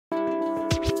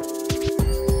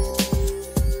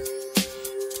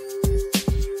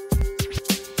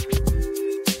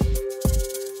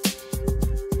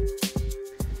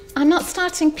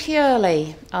focusing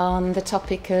purely on the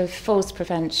topic of falls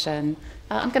prevention.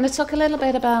 I'm going to talk a little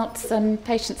bit about some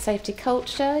patient safety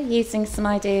culture, using some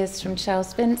ideas from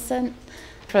Charles Vincent,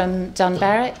 from Don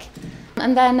Berwick,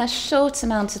 and then a short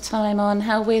amount of time on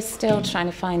how we're still trying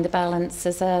to find the balance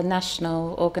as a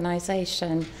national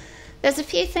organisation. There's a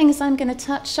few things I'm going to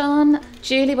touch on.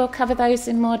 Julie will cover those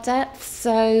in more depth,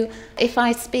 so if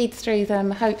I speed through them,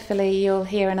 hopefully you'll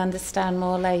hear and understand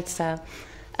more later.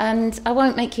 And I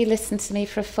won't make you listen to me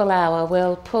for a full hour.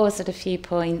 We'll pause at a few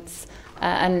points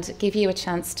and give you a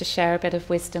chance to share a bit of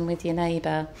wisdom with your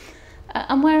neighbour.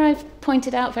 And where I've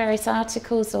pointed out various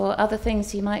articles or other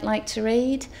things you might like to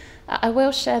read, I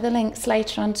will share the links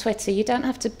later on Twitter. You don't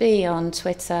have to be on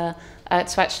Twitter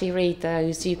to actually read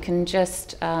those. You can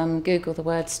just Google the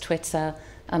words Twitter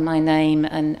and my name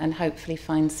and hopefully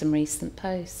find some recent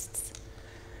posts.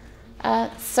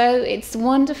 So it's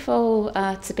wonderful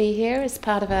to be here as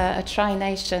part of a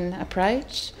Tri-Nation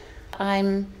approach.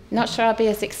 I'm not sure I'll be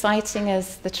as exciting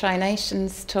as the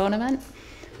Tri-Nations tournament.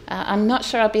 I'm not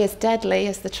sure I'll be as deadly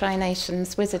as the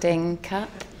Tri-Nations Wizarding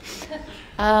Cup.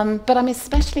 But I'm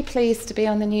especially pleased to be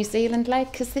on the New Zealand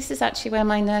leg because this is actually where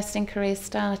my nursing career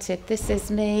started. This is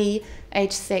me,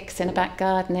 age 6, in a back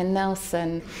garden in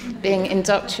Nelson, being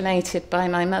indoctrinated by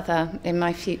my mother in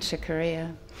my future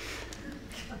career.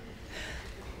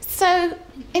 So,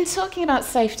 in talking about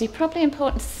safety, probably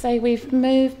important to say we've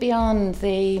moved beyond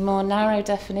the more narrow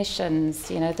definitions,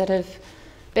 that have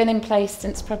been in place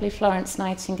since probably Florence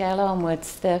Nightingale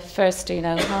onwards, the first do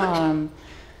no harm.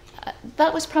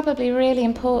 That was probably really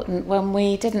important when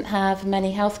we didn't have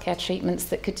many healthcare treatments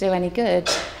that could do any good.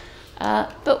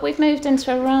 But we've moved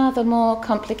into a rather more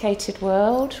complicated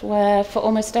world where for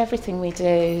almost everything we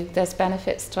do, there's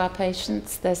benefits to our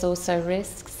patients, there's also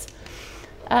risks.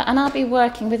 And I'll be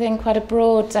working within quite a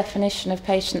broad definition of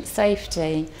patient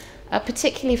safety,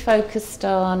 particularly focused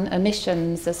on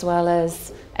omissions as well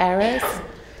as errors.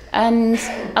 And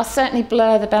I'll certainly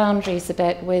blur the boundaries a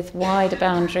bit with wider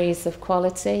boundaries of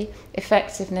quality,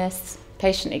 effectiveness,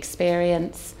 patient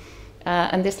experience,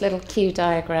 and this little Q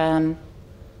diagram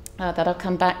that I'll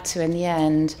come back to in the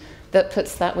end that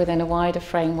puts that within a wider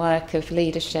framework of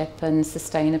leadership and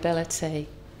sustainability.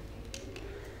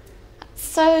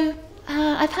 So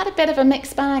I've had a bit of a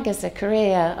mixed bag as a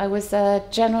career. I was a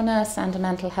general nurse and a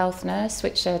mental health nurse,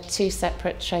 which are two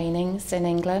separate trainings in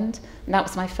England, and that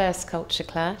was my first culture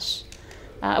clash.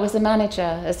 I was a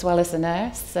manager as well as a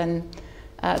nurse, and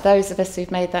those of us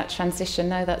who've made that transition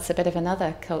know that's a bit of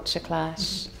another culture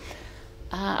clash.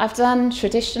 I've done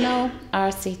traditional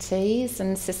RCTs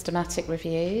and systematic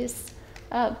reviews,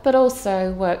 but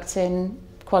also worked in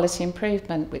quality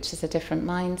improvement, which is a different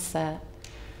mindset.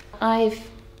 I've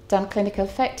done clinical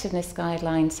effectiveness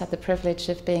guidelines, had the privilege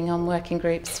of being on working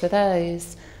groups for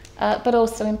those, but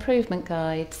also improvement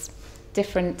guides,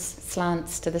 different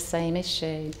slants to the same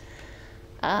issue.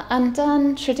 And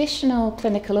done traditional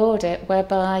clinical audit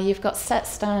whereby you've got set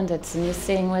standards and you're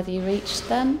seeing whether you reached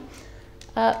them,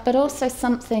 but also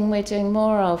something we're doing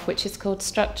more of, which is called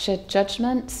structured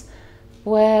judgment,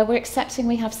 where we're accepting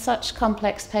we have such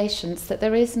complex patients that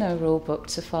there is no rule book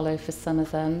to follow for some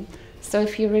of them. So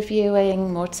if you're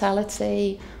reviewing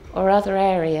mortality or other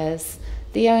areas,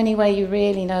 the only way you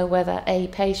really know whether a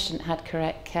patient had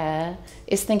correct care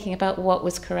is thinking about what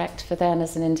was correct for them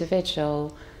as an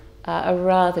individual, a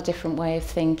rather different way of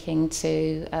thinking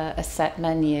to a set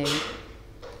menu.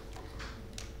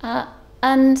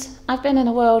 And I've been in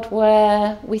a world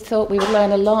where we thought we would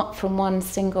learn a lot from one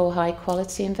single high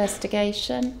quality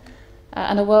investigation,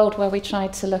 and a world where we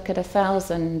tried to look at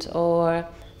 1,000 or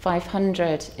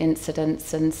 500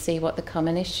 incidents and see what the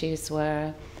common issues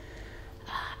were.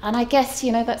 And I guess,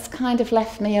 that's kind of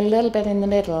left me a little bit in the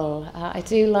middle. I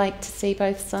do like to see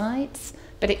both sides,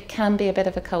 but it can be a bit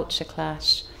of a culture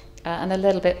clash, and a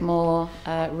little bit more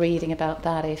reading about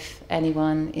that if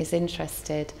anyone is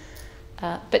interested.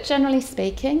 But generally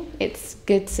speaking, it's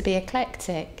good to be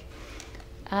eclectic.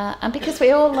 And because we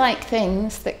all like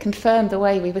things that confirm the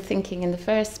way we were thinking in the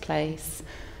first place,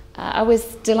 I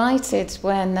was delighted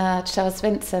when Charles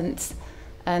Vincent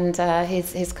and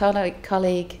his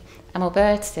colleague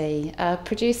Amalberti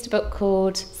produced a book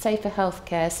called Safer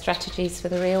Healthcare Strategies for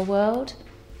the Real World.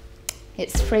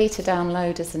 It's free to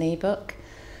download as an ebook.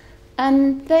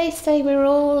 And they say we're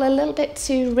all a little bit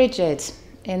too rigid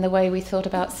in the way we thought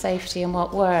about safety and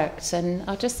what worked. And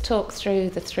I'll just talk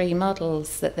through the 3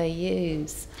 models that they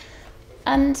use.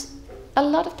 And a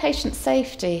lot of patient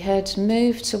safety had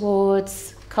moved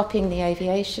towards copying the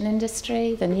aviation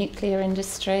industry, the nuclear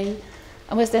industry,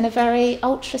 and was in a very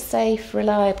ultra-safe,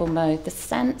 reliable mode. The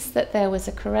sense that there was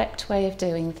a correct way of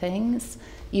doing things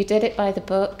You did it by the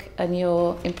book, and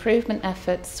your improvement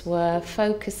efforts were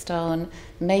focused on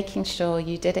making sure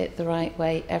you did it the right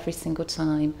way every single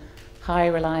time. High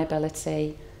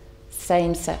reliability,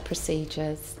 same set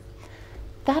procedures.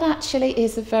 That actually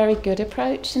is a very good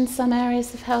approach in some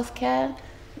areas of healthcare.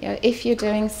 If you're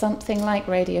doing something like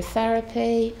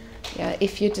radiotherapy,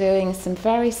 if you're doing some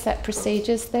very set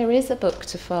procedures, there is a book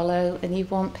to follow, and you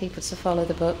want people to follow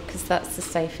the book because that's the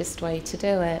safest way to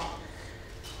do it.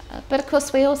 But of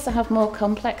course, we also have more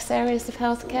complex areas of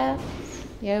healthcare.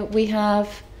 We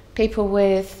have people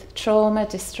with trauma,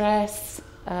 distress,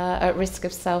 at risk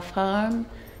of self-harm,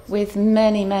 with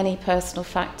many, many personal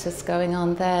factors going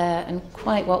on there, and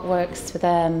quite what works for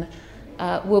them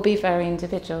will be very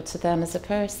individual to them as a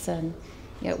person.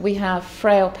 We have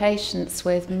frail patients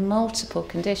with multiple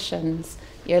conditions,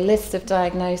 lists of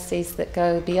diagnoses that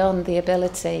go beyond the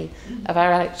ability of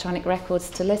our electronic records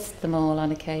to list them all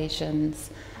on occasions,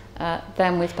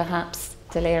 then with perhaps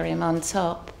delirium on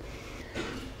top.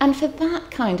 And for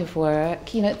that kind of work,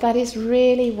 that is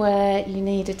really where you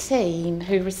need a team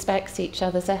who respects each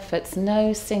other's efforts.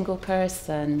 No single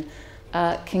person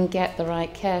can get the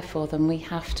right care for them. We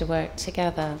have to work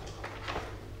together.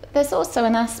 There's also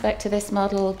an aspect to this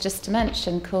model, just to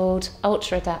mention, called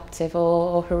ultra-adaptive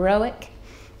or heroic,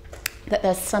 that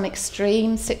there's some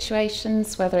extreme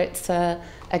situations, whether it's a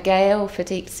gale for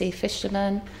deep-sea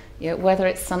fishermen, whether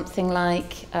it's something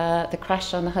like the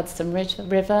crash on the Hudson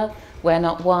River, where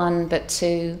not one but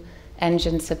two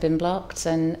engines have been blocked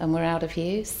and we're out of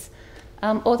use.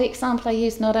 Or the example I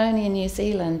use not only in New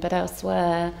Zealand but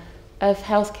elsewhere of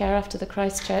healthcare after the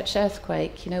Christchurch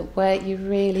earthquake, where you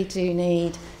really do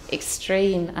need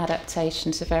extreme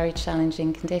adaptation to very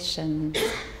challenging conditions.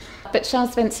 But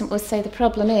Charles Vincent will say the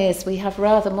problem is we have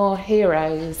rather more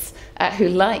heroes who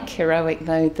like heroic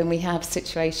mode than we have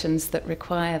situations that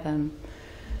require them.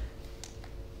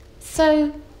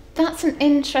 So that's an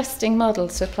interesting model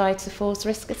to apply to falls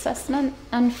risk assessment.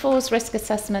 And falls risk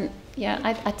assessment,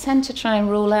 I tend to try and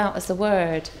rule out as a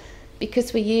word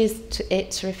because we use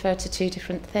it to refer to two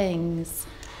different things.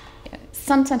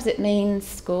 Sometimes it means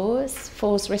scores,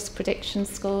 falls risk prediction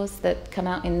scores that come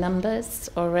out in numbers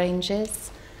or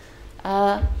ranges.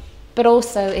 But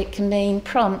also it can mean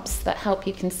prompts that help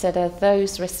you consider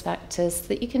those risk factors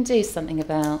that you can do something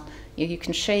about. You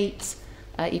can treat,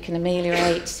 you can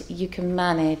ameliorate, you can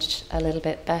manage a little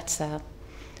bit better.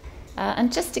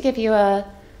 And just to give you a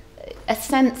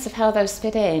sense of how those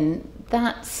fit in,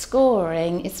 that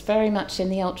scoring is very much in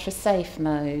the ultra-safe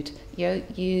mode.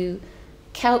 You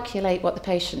calculate what the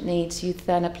patient needs, you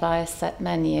then apply a set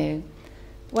menu.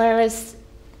 Whereas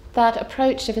that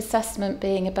approach of assessment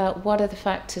being about what are the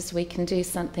factors we can do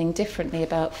something differently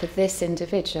about for this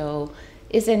individual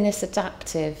is in this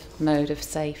adaptive mode of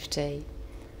safety.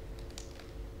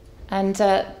 And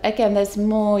again, there's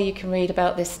more you can read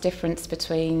about this difference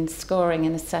between scoring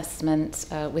and assessment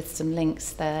with some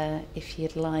links there if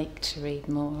you'd like to read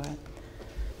more.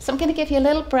 So I'm going to give you a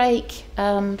little break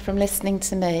from listening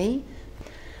to me.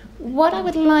 What I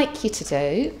would like you to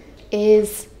do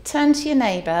is turn to your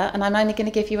neighbour, and I'm only going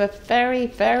to give you a very,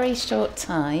 very short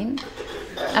time.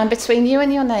 And between you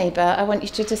and your neighbour, I want you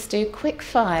to just do quick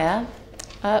fire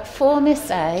for Miss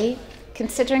A,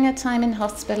 considering her time in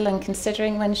hospital and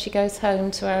considering when she goes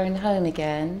home to her own home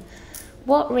again.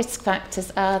 What risk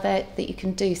factors are there that you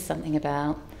can do something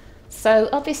about? So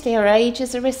obviously her age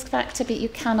is a risk factor, but you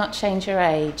cannot change her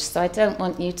age, so I don't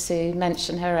want you to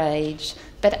mention her age.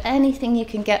 But anything you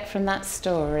can get from that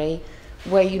story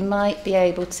where you might be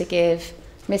able to give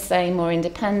Miss A more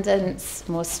independence,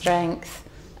 more strength,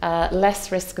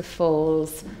 less risk of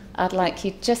falls, I'd like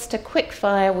you just to quick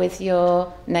fire with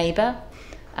your neighbour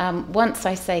once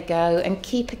I say go, and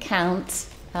keep a count,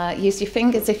 use your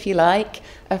fingers if you like,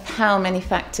 of how many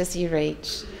factors you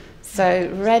reach. So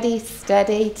ready,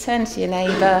 steady, turn to your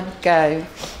neighbour, go.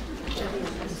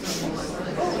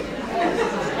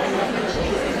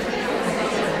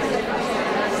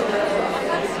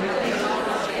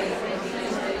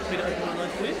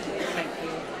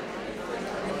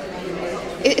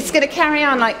 It's going to carry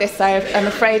on like this, I'm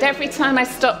afraid. Every time I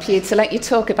stop you to let you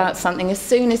talk about something, as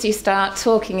soon as you start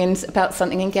talking about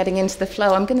something and getting into the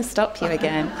flow, I'm going to stop you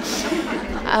again.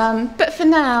 But for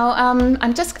now,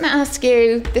 I'm just going to ask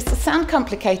you, this will sound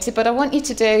complicated, but I want you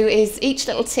to do is each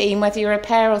little team, whether you're a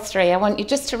pair or three, I want you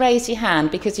just to raise your hand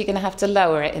because you're going to have to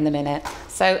lower it in a minute.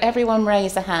 So everyone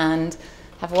raise a hand,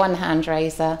 have one hand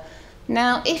raiser.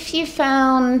 Now, if you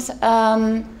found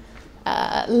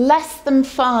less than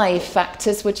 5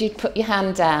 factors, would you put your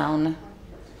hand down?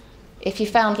 If you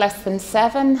found less than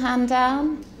 7, hand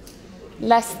down.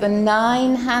 Less than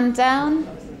 9, hand down.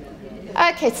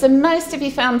 Okay, so most of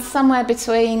you found somewhere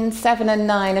between 7 and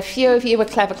 9. A few of you were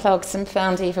clever clogs and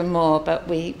found even more, but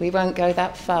we won't go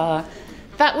that far.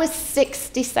 That was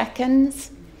 60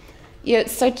 seconds.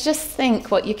 So just think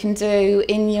what you can do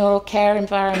in your care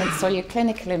environments or your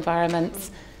clinical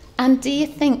environments. And do you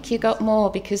think you got more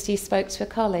because you spoke to a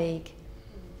colleague?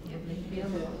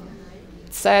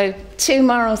 So 2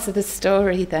 morals of the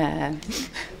story there.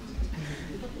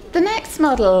 The next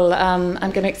model I'm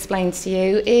going to explain to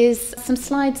you is some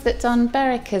slides that Don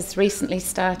Berwick has recently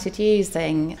started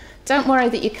using. Don't worry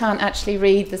that you can't actually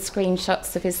read the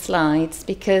screenshots of his slides,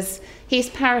 because he's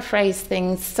paraphrased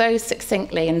things so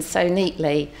succinctly and so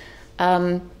neatly.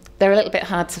 They're a little bit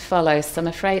hard to follow, so I'm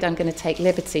afraid I'm going to take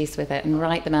liberties with it and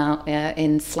write them out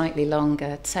in slightly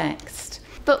longer text.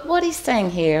 But what he's saying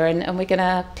here, and we're going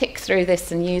to pick through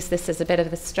this and use this as a bit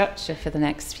of a structure for the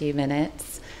next few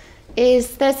minutes,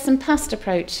 is there's some past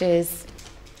approaches,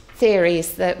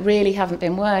 theories that really haven't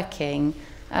been working,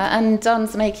 and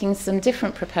Don's making some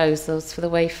different proposals for the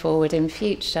way forward in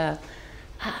future.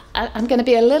 I'm going to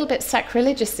be a little bit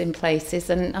sacrilegious in places,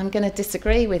 and I'm going to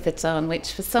disagree with the Don,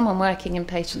 which for someone working in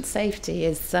patient safety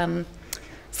is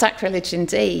sacrilege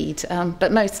indeed,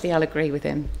 but mostly I'll agree with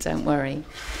him, don't worry.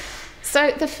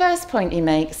 So the first point he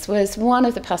makes was one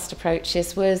of the past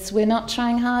approaches was we're not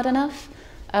trying hard enough.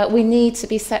 We need to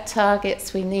be set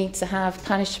targets, we need to have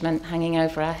punishment hanging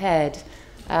over our head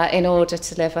in order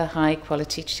to deliver high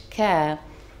quality care.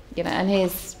 And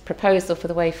his proposal for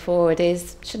the way forward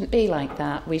shouldn't be like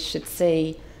that. We should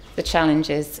see the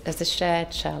challenges as a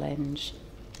shared challenge.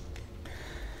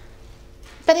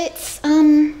 But it's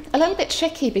a little bit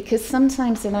tricky, because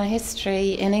sometimes in our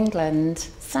history in England,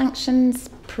 sanctions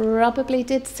probably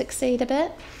did succeed a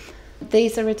bit.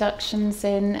 These are reductions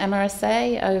in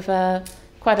MRSA over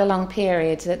quite a long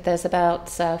period. There's about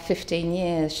 15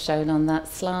 years shown on that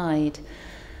slide.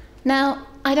 Now,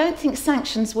 I don't think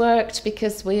sanctions worked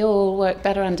because we all work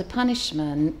better under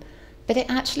punishment, but it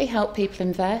actually helped people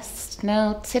invest.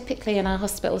 Now, typically in our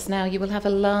hospitals now, you will have a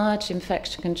large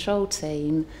infection control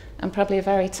team and probably a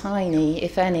very tiny,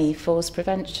 if any, falls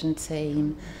prevention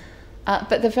team.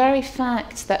 But the very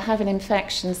fact that having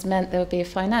infections meant there would be a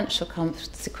financial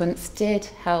consequence did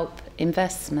help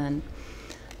investment.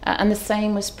 And the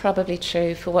same was probably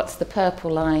true for what's the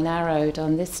purple line arrowed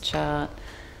on this chart,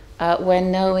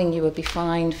 when knowing you would be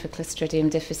fined for Clostridium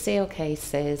difficile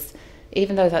cases,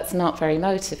 even though that's not very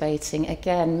motivating,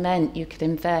 again meant you could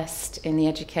invest in the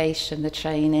education, the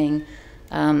training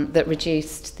that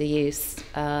reduced the use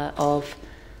of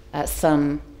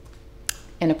some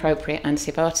inappropriate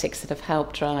antibiotics that have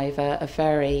helped drive a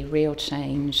very real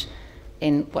change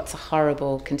in what's a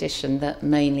horrible condition that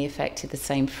mainly affected the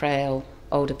same frail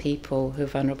older people who are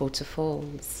vulnerable to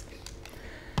falls.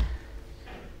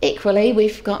 Equally,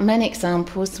 we've got many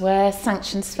examples where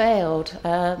sanctions failed.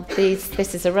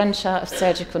 This is a run chart of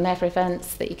surgical never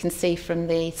events that you can see from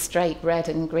the straight red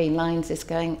and green lines is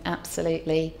going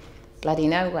absolutely bloody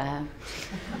nowhere.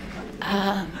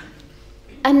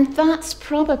 And that's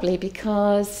probably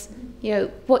because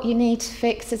what you need to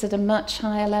fix is at a much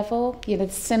higher level. The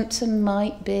symptom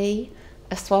might be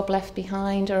a swab left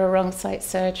behind or a wrong site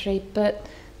surgery, but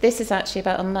this is actually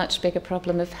about a much bigger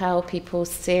problem of how people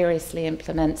seriously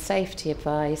implement safety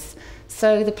advice.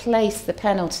 So the place the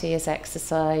penalty is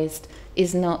exercised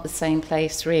is not the same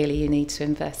place really you need to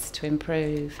invest to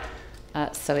improve.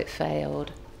 So it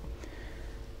failed.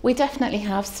 We definitely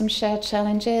have some shared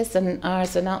challenges, and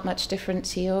ours are not much different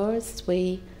to yours.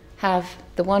 We have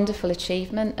the wonderful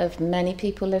achievement of many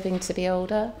people living to be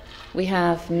older. We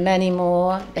have many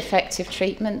more effective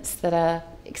treatments that are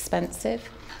expensive.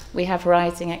 We have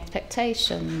rising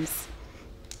expectations.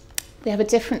 We have a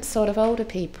different sort of older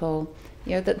people.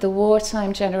 That the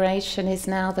wartime generation is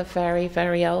now the very,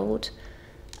 very old.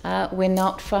 We're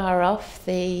not far off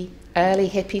the early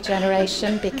hippie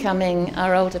generation becoming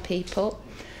our older people.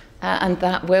 And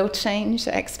that will change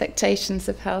the expectations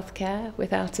of healthcare,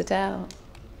 without a doubt.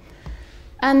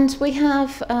 And we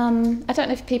have, I don't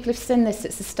know if people have seen this,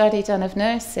 it's a study done of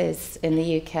nurses in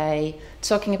the UK,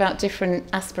 talking about different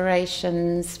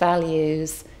aspirations,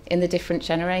 values in the different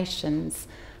generations.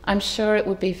 I'm sure it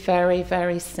would be very,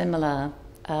 very similar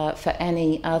for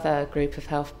any other group of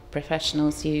health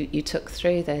professionals you took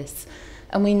through this.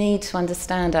 And we need to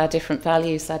understand our different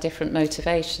values, our different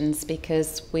motivations,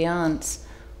 because we aren't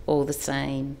all the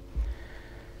same.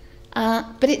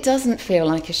 But it doesn't feel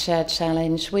like a shared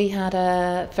challenge. We had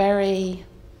a very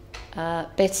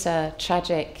bitter,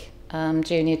 tragic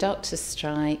junior doctors'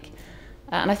 strike.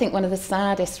 And I think one of the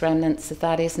saddest remnants of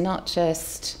that is not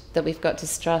just that we've got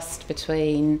distrust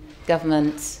between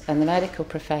government and the medical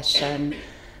profession,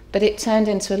 but it turned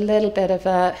into a little bit of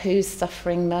a who's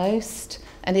suffering most,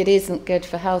 and it isn't good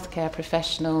for healthcare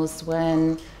professionals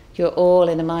when you're all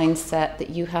in a mindset that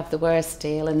you have the worst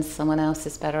deal and someone else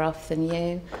is better off than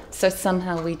you. So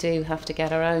somehow we do have to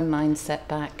get our own mindset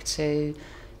back to,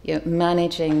 you know,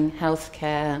 managing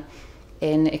healthcare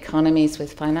in economies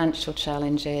with financial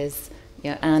challenges,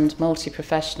 you know, and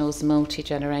multi-professionals,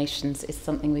 multi-generations is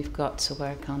something we've got to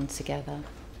work on together.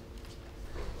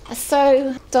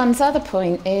 So Don's other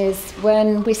point is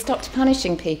when we stopped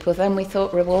punishing people, then we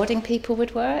thought rewarding people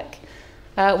would work.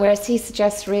 Whereas he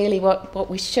suggests really what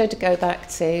we should go back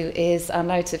to is our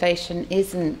motivation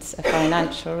isn't a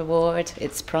financial reward,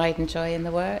 it's pride and joy in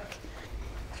the work.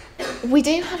 We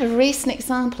do have a recent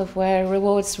example of where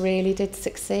rewards really did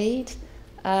succeed.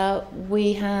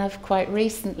 We have quite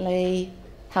recently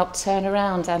helped turn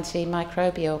around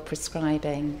antimicrobial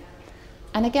prescribing.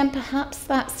 And again, perhaps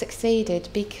that succeeded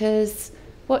because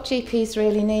what GPs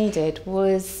really needed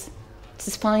was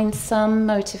to find some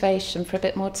motivation for a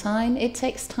bit more time. It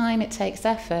takes time, it takes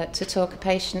effort to talk a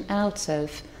patient out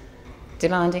of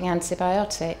demanding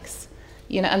antibiotics.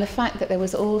 You know, and the fact that there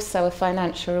was also a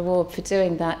financial reward for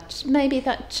doing that, maybe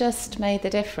that just made the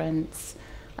difference.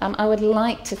 I would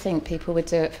like to think people would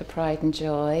do it for pride and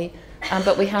joy,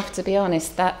 but we have to be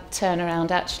honest, that turnaround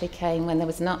actually came when there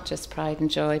was not just pride and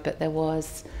joy, but there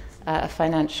was a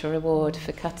financial reward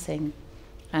for cutting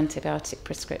antibiotic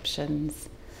prescriptions.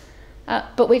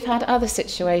 But we've had other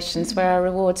situations where our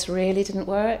rewards really didn't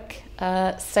work.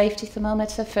 Safety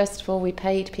thermometer, first of all, we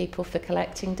paid people for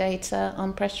collecting data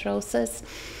on pressure ulcers.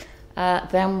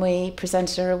 Then we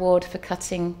presented a reward for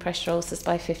cutting pressure ulcers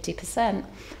by 50%.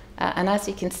 And as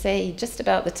you can see, just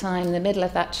about the time, the middle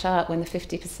of that chart, when the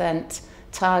 50%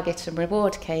 target and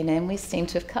reward came in, we seem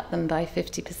to have cut them by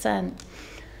 50%.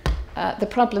 The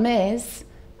problem is,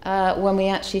 when we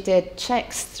actually did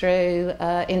checks through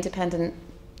independent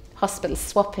hospitals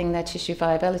swapping their tissue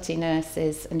viability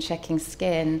nurses and checking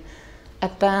skin,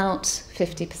 about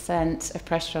 50% of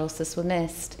pressure ulcers were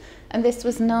missed. And this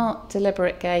was not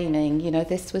deliberate gaming, you know,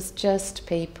 this was just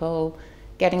people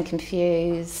getting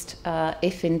confused,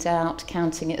 if in doubt,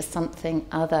 counting it as something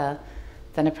other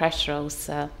than a pressure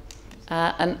ulcer.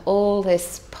 And all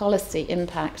this policy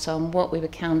impact on what we were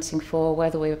counting for,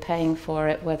 whether we were paying for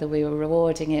it, whether we were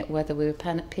rewarding it, whether we were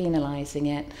penalising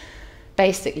it,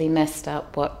 basically messed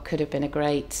up what could have been a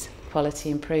great quality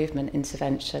improvement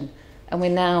intervention. And we're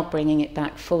now bringing it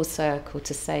back full circle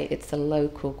to say it's a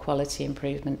local quality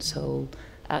improvement tool,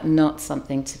 not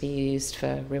something to be used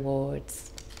for rewards.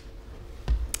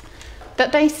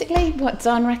 But basically what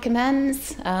Don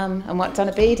recommends and what Don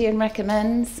Abedian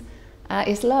recommends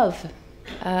is love,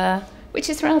 which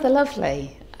is rather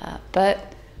lovely,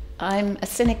 but I'm a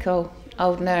cynical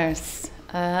old nurse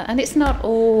and it's not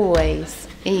always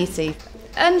easy.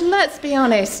 And let's be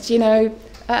honest, you know,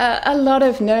 a lot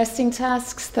of nursing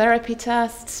tasks, therapy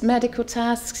tasks, medical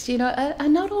tasks, you know, are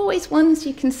not always ones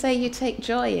you can say you take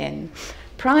joy in.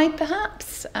 Pride,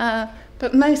 perhaps,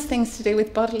 but most things to do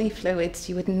with bodily fluids,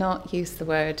 you would not use the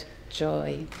word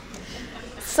joy.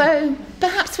 So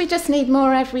perhaps we just need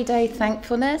more everyday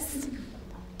thankfulness.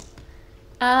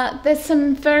 There's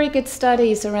some very good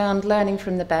studies around learning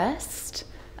from the best.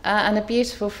 And a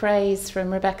beautiful phrase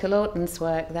from Rebecca Lawton's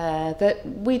work there, that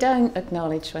we don't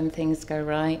acknowledge when things go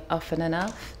right often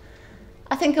enough.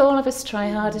 I think all of us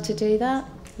try harder to do that,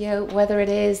 you know, whether it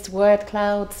is word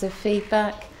clouds of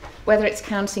feedback, whether it's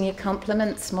counting your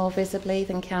compliments more visibly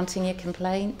than counting your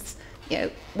complaints, you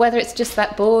know, whether it's just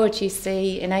that board you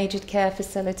see in aged care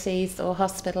facilities or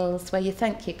hospitals where your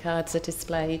thank you cards are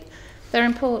displayed. They're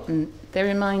important, they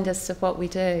remind us of what we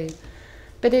do.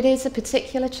 But it is a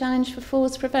particular challenge for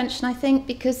falls prevention, I think,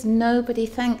 because nobody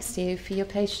thanks you for your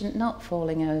patient not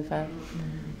falling over.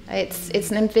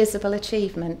 It's an invisible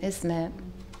achievement, isn't it?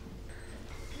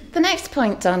 The next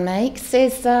point Don makes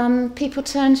is people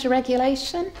turn to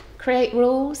regulation, create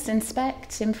rules,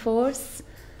 inspect, enforce.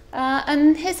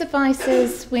 And his advice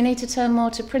is we need to turn more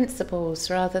to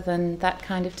principles rather than that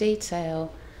kind of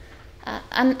detail.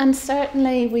 And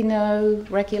certainly we know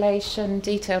regulation,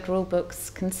 detailed rule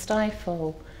books can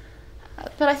stifle.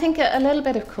 But I think a little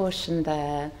bit of caution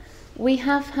there. We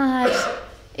have had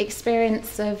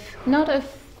experience of, not of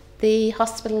the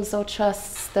hospitals or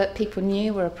trusts that people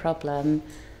knew were a problem,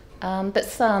 but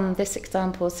some, this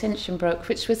example is Hinchinbrook,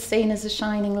 which was seen as a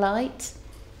shining light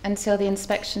until the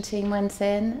inspection team went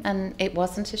in and it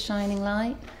wasn't a shining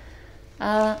light.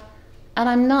 And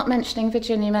I'm not mentioning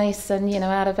Virginia Mason, you know,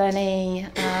 out of any,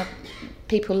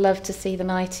 people love to see the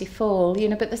mighty fall, you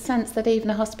know, but the sense that even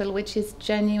a hospital which is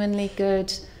genuinely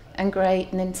good and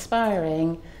great and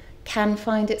inspiring can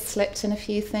find it slipped in a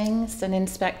few things, and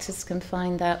inspectors can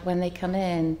find that when they come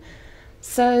in.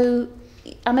 So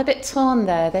I'm a bit torn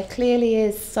there. There clearly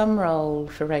is some role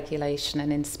for regulation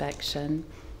and inspection.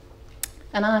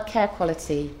 And our Care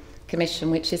Quality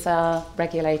Commission, which is our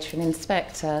regulator and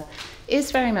inspector,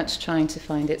 is very much trying to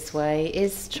find its way,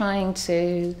 is trying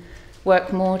to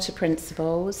work more to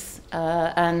principles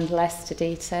and less to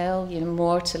detail,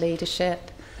 more to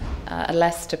leadership,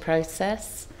 less to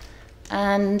process.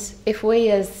 And if we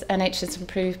as NHS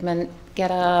Improvement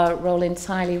get our role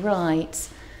entirely right,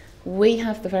 we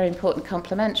have the very important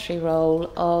complementary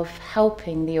role of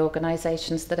helping the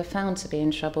organisations that are found to be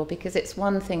in trouble, because it's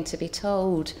one thing to be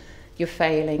told you're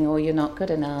failing or you're not good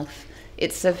enough.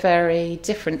 It's a very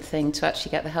different thing to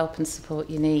actually get the help and support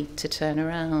you need to turn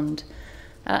around.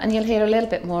 And you'll hear a little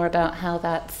bit more about how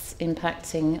that's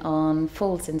impacting on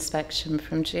falls inspection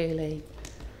from Julie.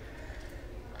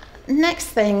 Next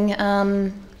thing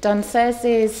Don says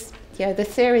is, the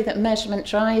theory that measurement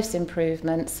drives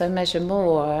improvement, so measure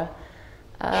more.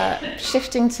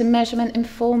 Shifting to measurement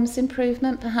informs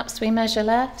improvement, perhaps we measure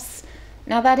less.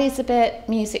 Now that is a bit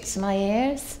music to my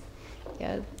ears.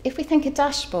 If we think a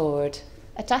dashboard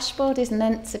is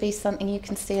meant to be something you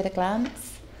can see at a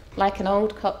glance, like an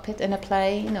old cockpit in a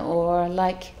plane or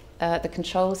like the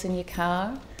controls in your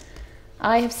car.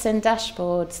 I have seen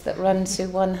dashboards that run to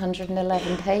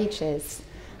 111 pages.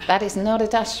 That is not a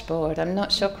dashboard. I'm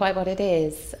not sure quite what it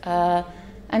is.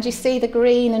 And you see the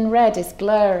green and red is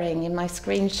blurring in my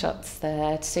screenshots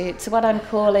there to what I'm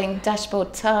calling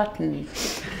dashboard tartan.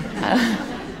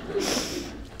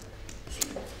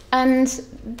 And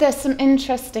there's some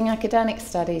interesting academic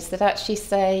studies that actually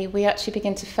say we actually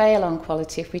begin to fail on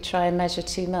quality if we try and measure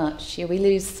too much. We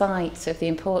lose sight of the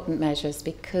important measures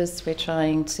because we're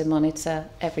trying to monitor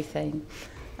everything.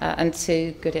 And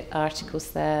two good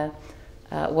articles there,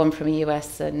 one from a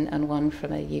US and one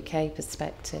from a UK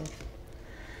perspective.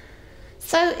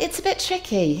 So it's a bit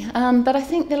tricky, but I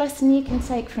think the lesson you can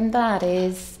take from that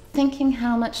is thinking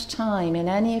how much time in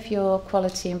any of your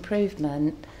quality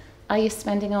improvement are you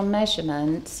spending on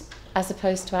measurement as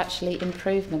opposed to actually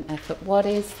improvement effort? What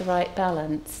is the right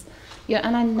balance?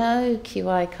 And I know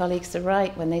QI colleagues are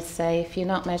right when they say, if you're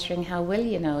not measuring, how will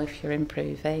you know if you're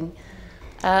improving?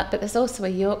 But there's also a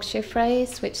Yorkshire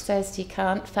phrase which says you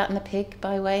can't fatten a pig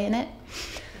by weighing it.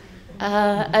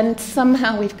 And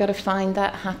somehow we've got to find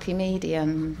that happy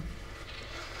medium.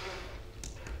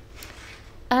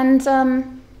 And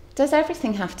does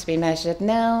everything have to be measured?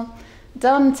 Now,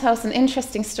 Don tells an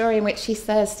interesting story in which he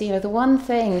says, the one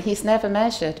thing he's never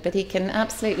measured, but he can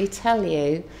absolutely tell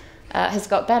you has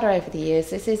got better over the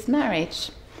years is his marriage.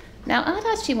 Now, I'd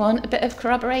actually want a bit of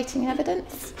corroborating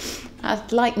evidence.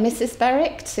 I'd like Mrs.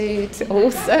 Berwick to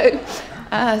also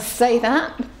say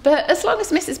that. But as long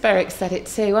as Mrs. Berwick said it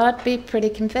too, I'd be pretty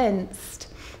convinced.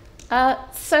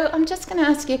 So I'm just going to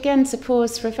ask you again to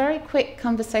pause for a very quick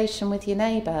conversation with your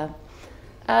neighbour.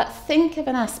 Think of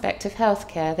an aspect of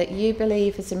healthcare that you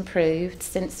believe has improved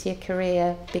since your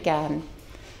career began.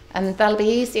 And that'll be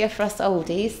easier for us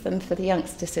oldies than for the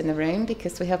youngsters in the room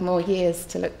because we have more years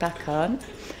to look back on.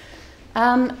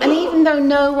 And even though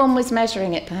no one was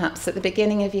measuring it perhaps at the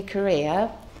beginning of your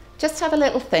career, just have a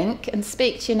little think and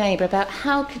speak to your neighbour about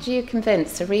how could you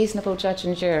convince a reasonable judge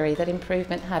and jury that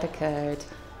improvement had occurred.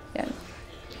 Yeah.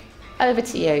 Over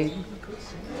to you.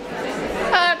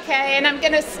 Okay, and I'm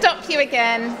going to stop you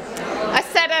again. I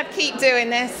said I'd keep doing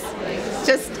this.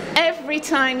 Just every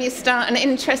time you start an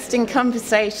interesting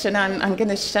conversation, I'm going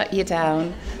to shut you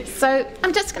down. So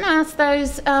I'm just going to ask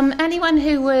those, anyone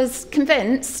who was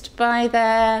convinced by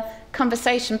their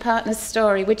conversation partner's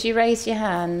story, would you raise your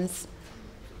hands?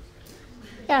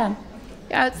 Yeah.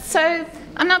 So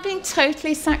I'm not being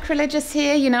totally sacrilegious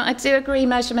here. I do agree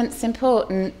measurement's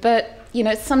important, but,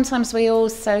 sometimes we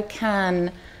also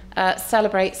can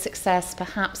celebrate success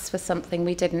perhaps for something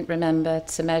we didn't remember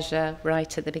to measure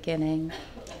right at the beginning.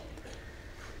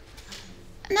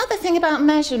 Another thing about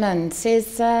measurement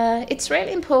is it's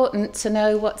really important to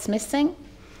know what's missing.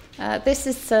 This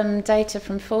is some data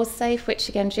from FallSafe, which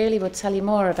again Julie will tell you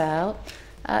more about.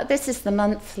 This is the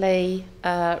monthly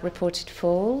reported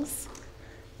falls.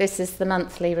 This is the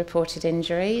monthly reported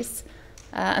injuries.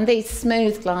 And these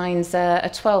smooth lines are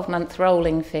 12-month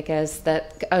rolling figures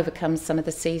that overcome some of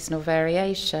the seasonal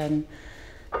variation.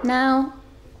 Now,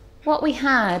 what we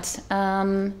had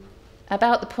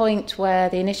about the point where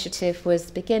the initiative was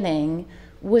beginning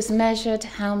was measured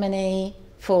how many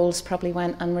falls probably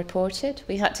went unreported.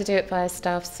 We had to do it via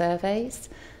staff surveys.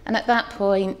 And at that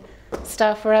point,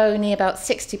 staff were only about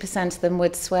 60% of them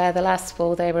would swear the last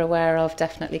fall they were aware of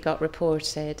definitely got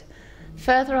reported.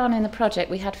 Further on in the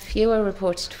project, we had fewer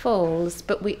reported falls,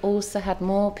 but we also had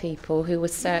more people who were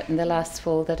certain the last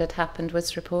fall that had happened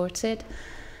was reported.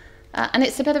 And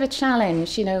it's a bit of a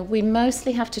challenge. You know, we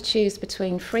mostly have to choose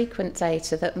between frequent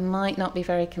data that might not be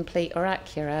very complete or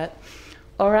accurate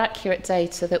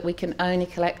data that we can only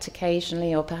collect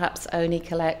occasionally, or perhaps only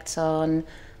collect on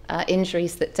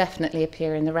injuries that definitely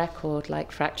appear in the record,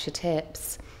 like fractured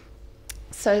hips.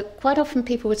 So quite often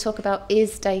people would talk about,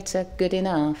 is data good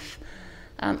enough?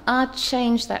 I'd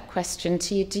change that question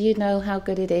to, do you know how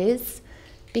good it is?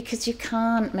 Because you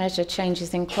can't measure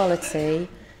changes in quality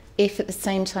if at the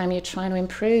same time you're trying to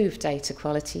improve data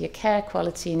quality. Your care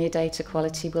quality and your data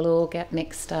quality will all get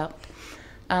mixed up.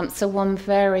 So one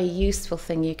very useful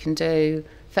thing you can do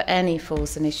for any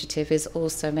falls initiative is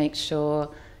also make sure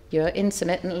you're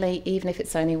intermittently, even if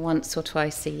it's only once or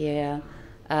twice a year,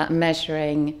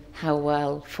 measuring how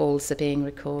well falls are being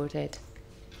recorded.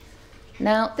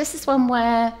 Now, this is one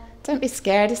where, don't be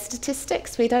scared of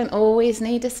statistics. We don't always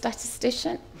need a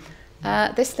statistician.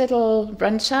 This little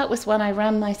run chart was one I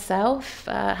ran myself,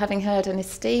 having heard an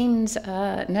esteemed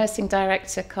nursing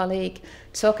director colleague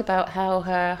talk about how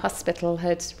her hospital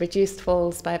had reduced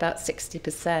falls by about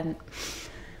 60%.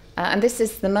 And this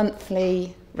is the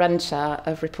monthly run chart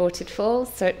of reported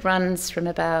falls. So it runs from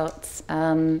about,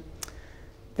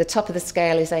 the top of the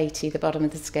scale is 80, the bottom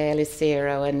of the scale is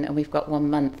 0, and we've got 1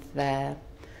 month there.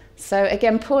 So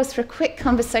again, pause for a quick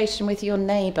conversation with your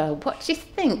neighbour. What do you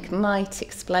think might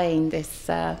explain this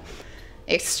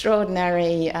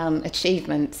extraordinary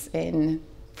achievement in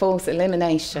falls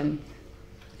elimination?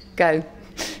 Go.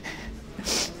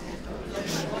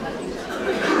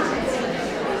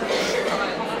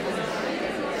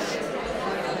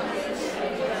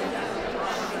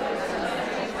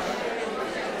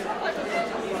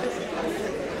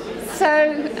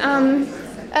 So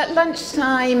at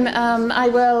lunchtime, I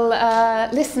will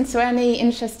listen to any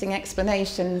interesting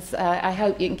explanations I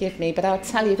hope you can give me, but I'll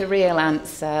tell you the real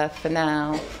answer for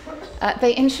now.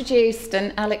 They introduced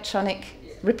an electronic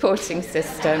reporting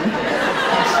system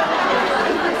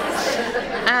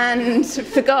and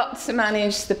forgot to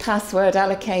manage the password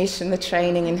allocation, the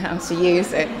training in how to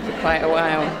use it for quite a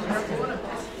while.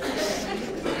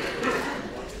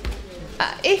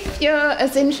 If you're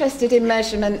as interested in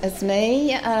measurement as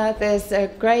me, there's a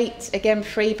great, again,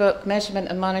 free book, Measurement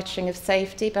and Monitoring of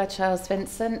Safety by Charles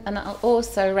Vincent, and I'll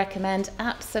also recommend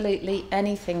absolutely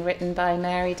anything written by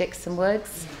Mary Dixon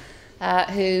Woods,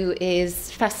 who is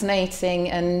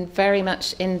fascinating and very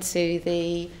much into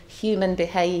the human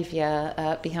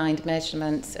behaviour behind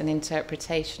measurements and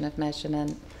interpretation of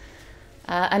measurement.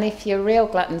 And if you're real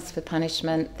gluttons for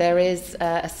punishment, there is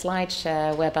a slide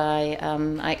share whereby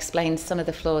I explain some of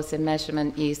the flaws in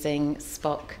measurement using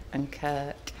Spock and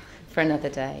Kirk for another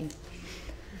day.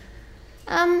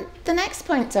 The next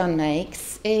point Don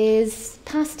makes is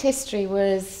past history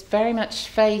was very much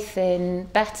faith in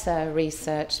better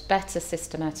research, better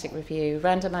systematic review,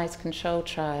 randomised control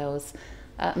trials,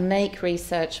 make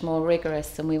research more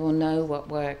rigorous, and we will know what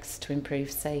works to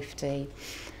improve safety.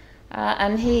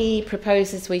 And he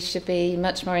proposes we should be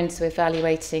much more into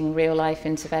evaluating real-life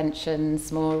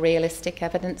interventions, more realistic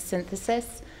evidence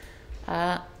synthesis,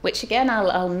 which again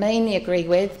I'll mainly agree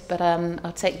with, but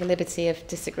I'll take the liberty of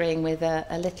disagreeing with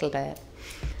a little bit.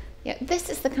 Yeah, this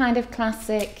is the kind of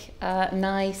classic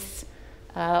NICE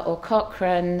or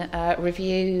Cochrane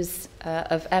reviews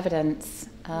of evidence,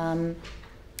 and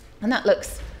that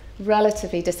looks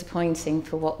relatively disappointing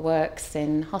for what works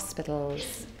in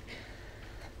hospitals.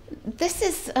 This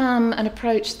is an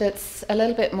approach that's a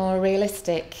little bit more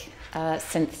realistic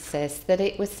synthesis, that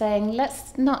it was saying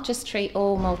let's not just treat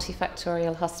all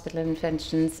multifactorial hospital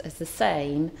interventions as the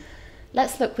same.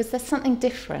 Let's look, was there something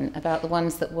different about the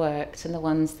ones that worked and the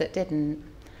ones that didn't?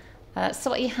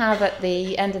 So what you have at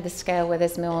the end of the scale where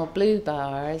there's more blue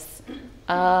bars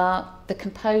are the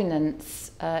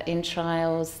components in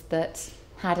trials that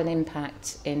had an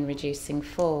impact in reducing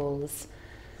falls.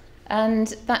 And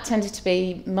that tended to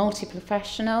be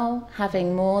multi-professional,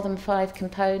 having more than 5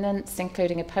 components,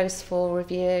 including a post-fall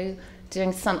review,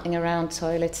 doing something around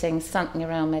toileting, something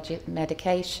around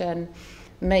medication,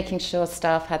 making sure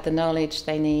staff had the knowledge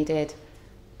they needed,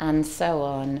 and so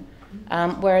on.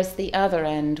 Whereas the other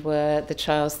end were the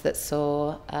trials that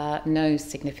saw no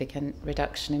significant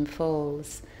reduction in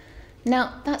falls.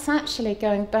 Now, that's actually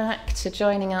going back to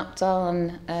joining up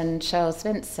Don and Charles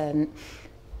Vincent.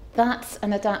 That's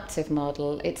an adaptive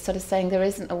model. It's sort of saying there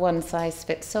isn't a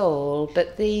one-size-fits-all,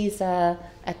 but these are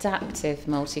adaptive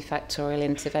multifactorial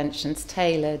interventions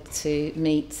tailored to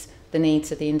meet the needs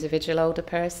of the individual older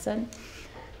person.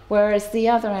 Whereas the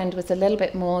other end was a little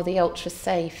bit more the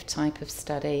ultra-safe type of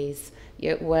studies,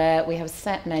 where we have a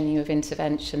set menu of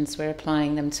interventions, we're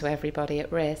applying them to everybody at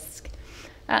risk.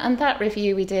 And that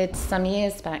review we did some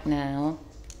years back now.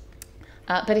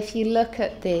 But if you look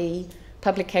at the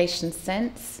publications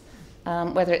since,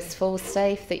 whether it's Falls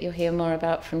Safe that you'll hear more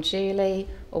about from Julie,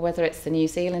 or whether it's the New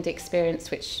Zealand experience,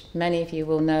 which many of you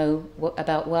will know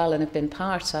about well and have been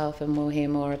part of and will hear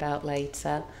more about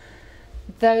later,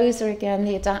 those are again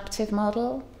the adaptive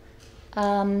model.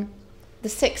 The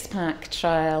six-pack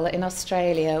trial in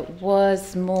Australia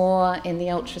was more in the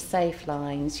ultra-safe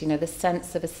lines, the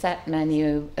sense of a set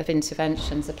menu of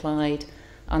interventions applied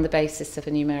on the basis of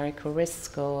a numerical risk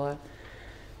score.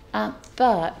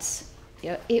 But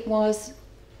it was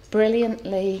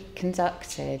brilliantly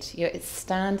conducted. Its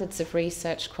standards of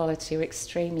research quality were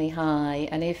extremely high,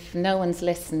 and if no one's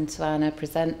listened to Anna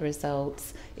present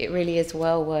results, it really is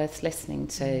well worth listening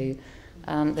to.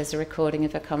 There's a recording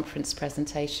of a conference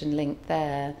presentation linked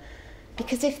there.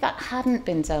 Because if that hadn't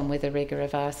been done with the rigour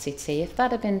of RCT, if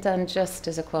that had been done just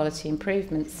as a quality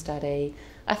improvement study,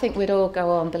 I think we'd all go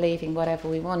on believing whatever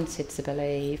we wanted to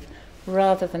believe,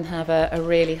 rather than have a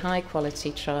really high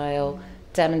quality trial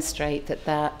demonstrate that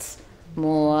that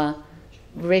more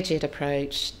rigid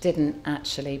approach didn't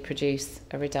actually produce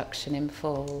a reduction in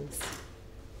falls.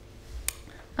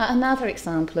 Another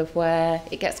example of where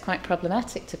it gets quite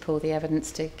problematic to pull the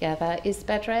evidence together is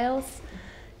bed rails.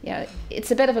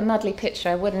 It's a bit of a muddly picture.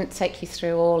 I wouldn't take you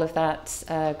through all of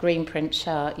that green print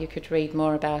chart. You could read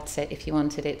more about it if you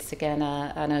wanted. It's again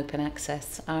an open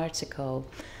access article.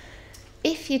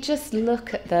 If you just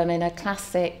look at them in a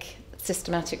classic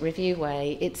systematic review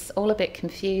way, it's all a bit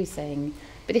confusing.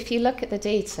 But if you look at the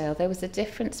detail, there was a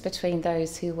difference between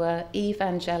those who were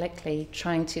evangelically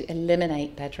trying to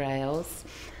eliminate bed rails,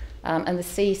 and the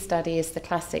C study is the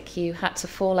classic, you had to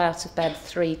fall out of bed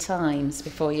 3 times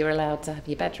before you're allowed to have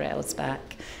your bed rails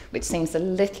back, which seems a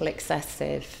little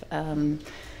excessive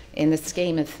in the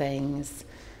scheme of things.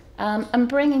 And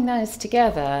bringing those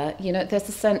together, there's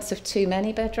a sense of too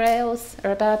many bed rails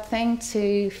are a bad thing,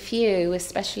 too few,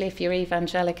 especially if you're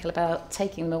evangelical about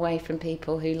taking them away from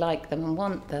people who like them and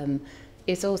want them,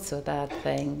 is also a bad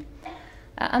thing.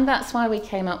 And that's why we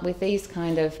came up with these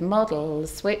kind of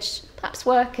models, which perhaps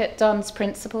work at Don's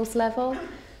principles level.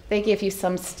 They give you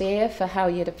some steer for how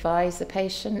you'd advise a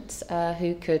patient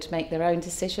who could make their own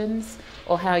decisions,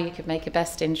 or how you could make a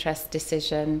best interest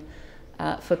decision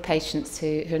for patients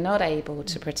who are not able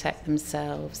to protect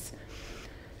themselves.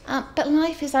 But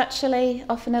life is actually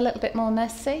often a little bit more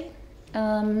messy.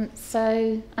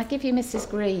 So I give you Mrs.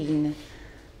 Green,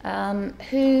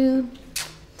 who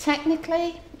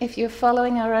technically, if you're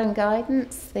following our own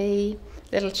guidance, the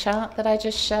little chart that I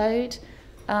just showed,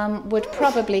 would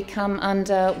probably come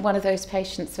under one of those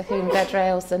patients for whom bed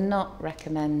rails are not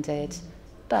recommended.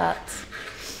 But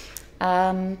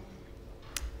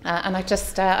and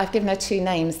I've given her 2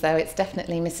 names, though. It's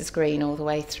definitely Mrs. Green all the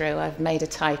way through. I've made a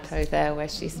typo there where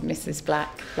she's Mrs.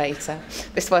 Black later.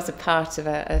 This was a part of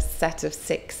a set of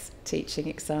 6 teaching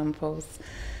examples.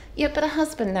 But her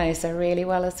husband knows her really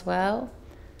well as well.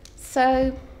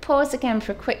 So pause again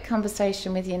for a quick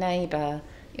conversation with your neighbour.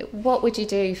 What would you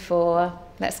do for,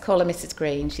 let's call her Mrs.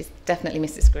 Green. She's definitely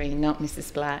Mrs. Green, not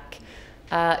Mrs. Black.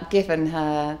 Given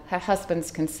her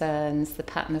husband's concerns, the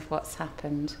pattern of what's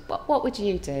happened, what would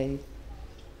you do?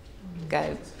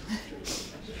 Go.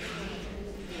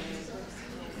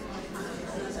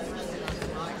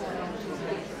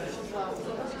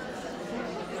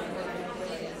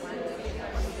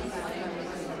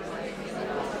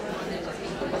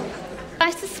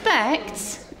 I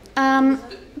suspect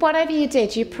whatever you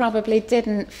did, you probably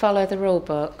didn't follow the rule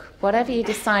book. Whatever you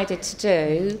decided to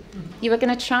do, you were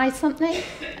going to try something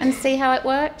and see how it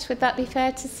worked. Would that be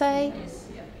fair to say?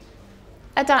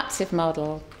 Adaptive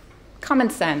model,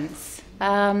 common sense.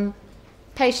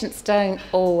 Patients don't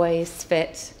always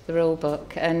fit the rule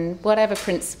book, and whatever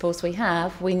principles we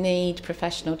have, we need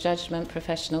professional judgment,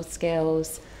 professional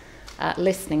skills,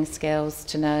 listening skills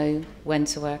to know when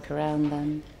to work around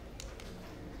them.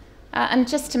 And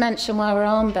just to mention while we're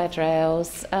on bed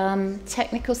rails,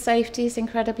 technical safety is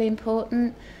incredibly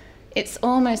important. It's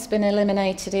almost been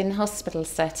eliminated in hospital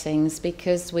settings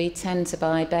because we tend to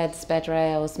buy beds, bed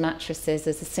rails, mattresses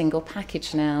as a single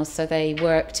package now, so they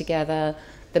work together,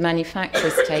 the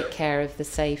manufacturers take care of the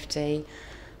safety.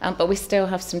 But we still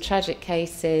have some tragic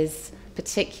cases,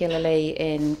 particularly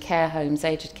in care homes,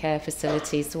 aged care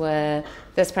facilities, where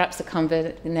there's perhaps a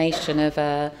combination of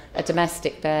a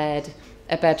domestic bed,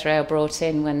 a bed rail brought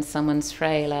in when someone's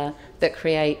frailer, that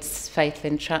creates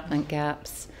fatal entrapment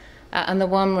gaps. And the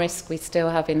one risk we still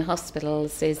have in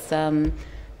hospitals is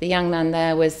the young man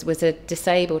there was a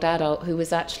disabled adult who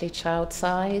was actually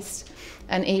child-sized,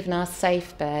 and even our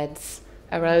safe beds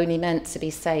are only meant to be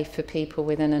safe for people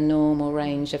within a normal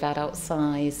range of adult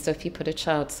size. So if you put a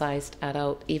child-sized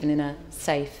adult even in a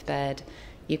safe bed,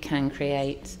 you can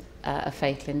create a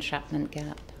fatal entrapment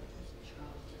gap.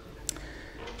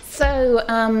 So,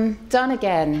 done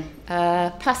again.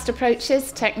 Past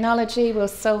approaches, technology will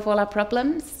solve all our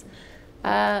problems.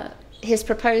 His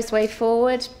proposed way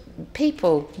forward,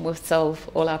 people will solve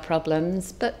all our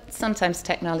problems, but sometimes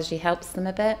technology helps them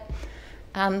a bit.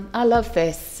 I love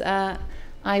this.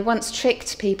 I once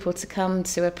tricked people to come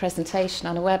to a presentation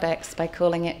on a WebEx by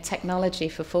calling it Technology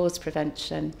for Falls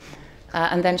Prevention,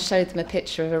 and then showed them a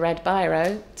picture of a red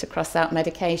biro to cross out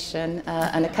medication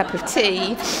and a cup of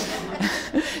tea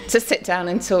to sit down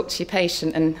and talk to your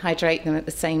patient and hydrate them at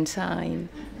the same time.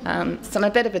 So I'm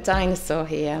a bit of a dinosaur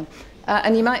here.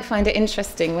 And you might find it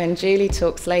interesting when Julie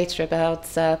talks later about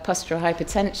postural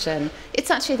hypertension. It's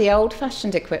actually the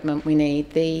old-fashioned equipment we need.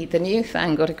 The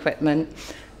newfangled equipment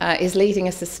is leading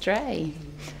us astray.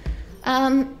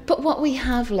 But what we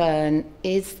have learned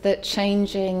is that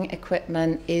changing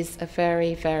equipment is a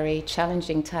very, very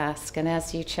challenging task. And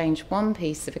as you change one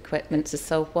piece of equipment to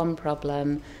solve one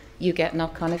problem, you get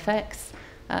knock-on effects.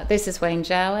 This is Wayne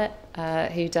Jowett,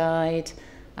 who died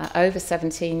over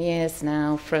 17 years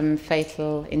now from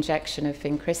fatal injection of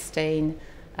vincristine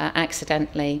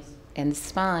accidentally in the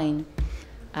spine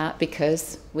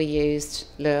because we used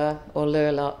Lure or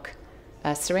Lure-Lock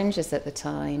syringes at the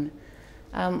time.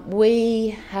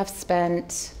 We have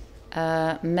spent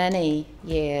many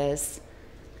years,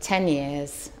 10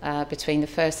 years, between the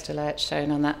first alert shown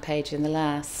on that page and the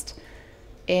last,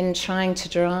 in trying to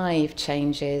drive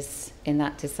changes in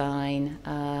that design.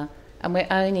 And we're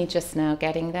only just now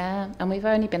getting there, and we've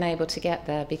only been able to get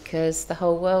there because the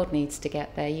whole world needs to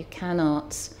get there. You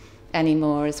cannot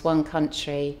anymore, as one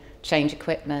country, change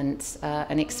equipment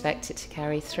and expect it to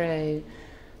carry through.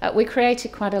 We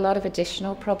created quite a lot of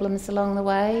additional problems along the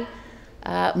way,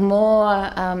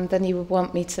 more than you would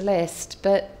want me to list.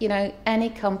 But, you know,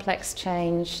 any complex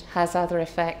change has other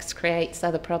effects, creates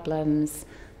other problems,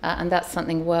 and that's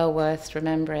something well worth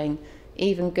remembering.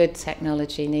 Even good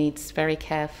technology needs very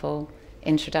careful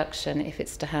introduction if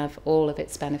it's to have all of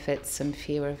its benefits and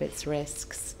fewer of its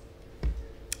risks.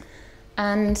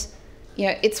 And, you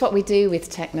know, it's what we do with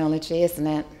technology, isn't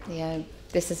it? You know,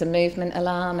 this is a movement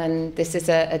alarm, and this is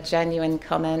a genuine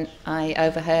comment I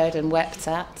overheard and wept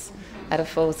at a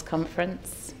Falls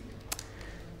conference.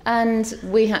 And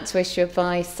we had to issue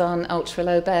advice on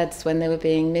ultra-low beds when they were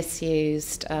being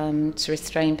misused to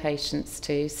restrain patients,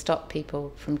 to stop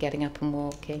people from getting up and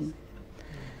walking.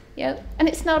 You know, and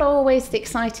it's not always the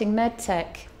exciting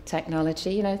medtech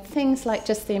technology. You know, things like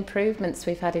just the improvements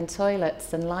we've had in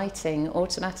toilets and lighting,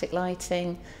 automatic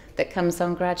lighting that comes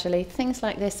on gradually. Things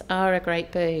like this are a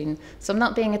great boon. So I'm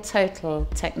not being a total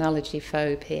technology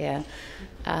phobe here,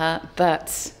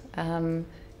 but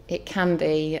it can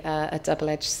be a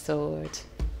double-edged sword.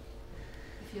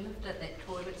 If you looked at that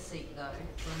toilet seat, though,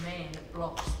 for a man, it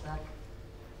blocks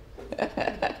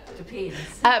the pins.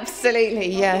 Absolutely,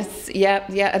 yes. Yeah.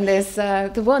 And there's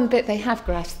the one bit they have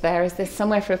grasped there is there's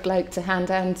somewhere for a bloke to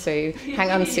hang on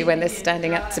to when they're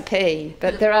standing up to pee.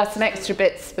 But there are some extra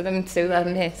bits for them to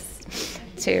miss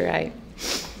too, right?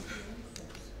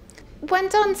 When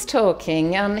Don's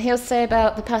talking, he'll say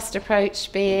about the past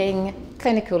approach being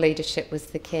clinical leadership was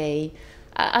the key.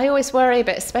 I always worry,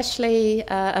 but especially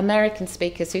American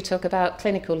speakers who talk about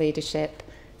clinical leadership,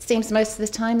 it seems most of the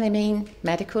time they mean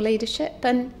medical leadership,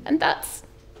 and that's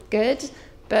good.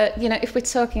 But, you know, if we're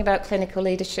talking about clinical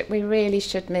leadership, we really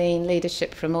should mean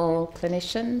leadership from all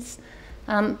clinicians.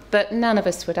 But none of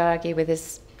us would argue with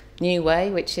this new way,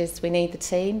 which is we need the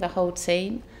team, the whole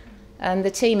team. And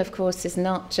the team, of course, is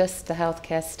not just the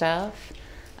healthcare staff,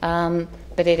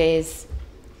 but it is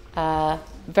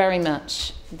very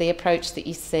much the approach that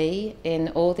you see in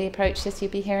all the approaches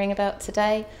you'll be hearing about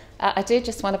today. I do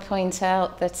just want to point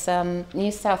out that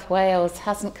New South Wales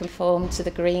hasn't conformed to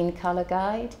the green colour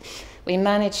guide. We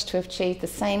managed to achieve the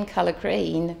same colour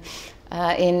green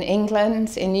in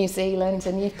England, in New Zealand,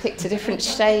 and you've picked a different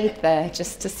shade there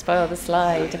just to spoil the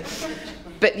slide.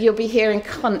 But you'll be hearing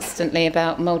constantly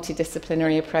about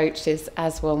multidisciplinary approaches,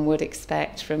 as one would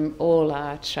expect from all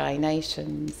our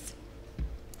tri-nations.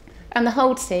 And the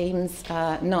whole teams,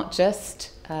 not just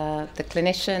the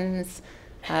clinicians,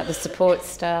 the support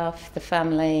staff, the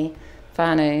family,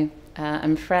 whānau,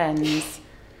 and friends.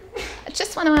 I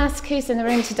just want to ask who's in the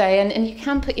room today, and you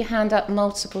can put your hand up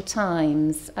multiple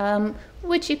times.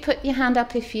 Would you put your hand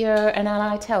up if you're an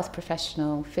allied health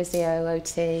professional, physio,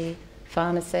 OT,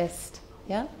 pharmacist?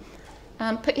 Yeah?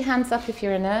 Put your hands up if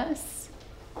you're a nurse.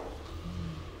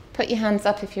 Put your hands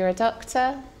up if you're a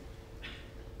doctor.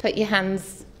 Put your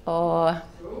hands, or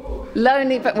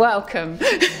lonely but welcome.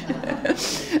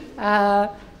 Put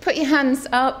your hands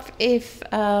up if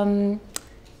you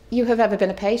have ever been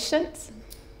a patient.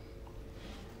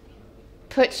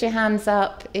 Put your hands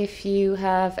up if you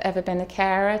have ever been a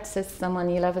carer to someone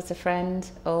you love as a friend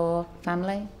or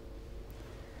family.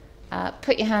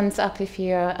 Put your hands up if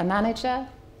you're a manager.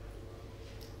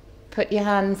 Put your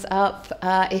hands up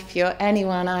if you're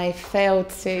anyone I failed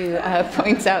to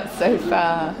point out so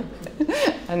far.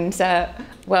 And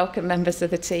welcome members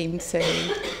of the team too.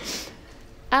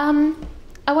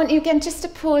 I want you again just to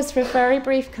pause for a very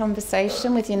brief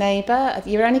conversation with your neighbour.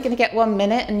 You're only going to get 1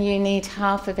 minute and you need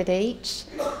half of it each.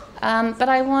 But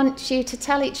I want you to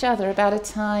tell each other about a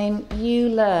time you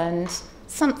learned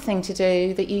something to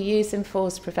do that you use in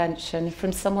falls prevention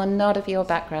from someone not of your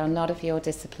background, not of your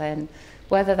discipline,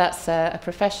 whether that's a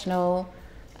professional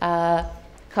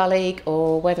colleague,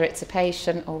 or whether it's a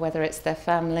patient, or whether it's their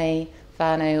family,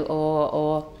 Vanu,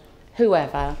 or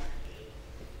whoever.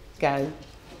 Go.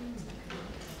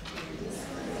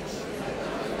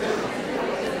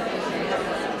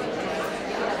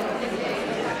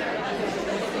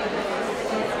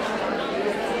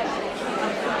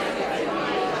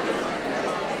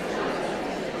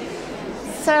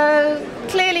 So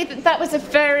clearly that was a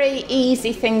very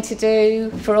easy thing to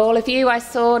do for all of you. I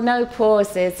saw no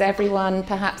pauses. Everyone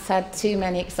perhaps had too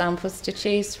many examples to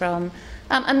choose from.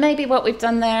 And maybe what we've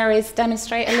done there is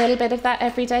demonstrate a little bit of that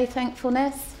everyday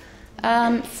thankfulness.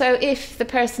 So if the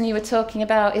person you were talking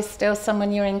about is still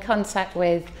someone you're in contact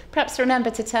with, perhaps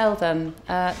remember to tell them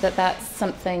that that's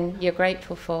something you're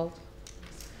grateful for.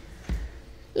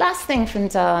 Last thing from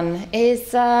Don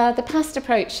is the past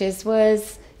approaches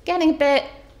was getting a bit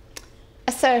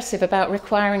assertive about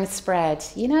requiring spread.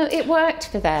 You know, it worked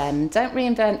for them. Don't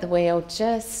reinvent the wheel,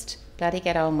 just bloody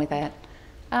get on with it.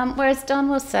 Whereas Don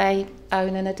will say,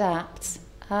 own and adapt.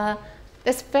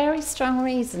 There's very strong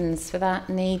reasons for that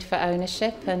need for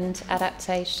ownership and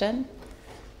adaptation.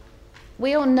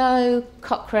 We all know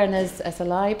Cochrane as a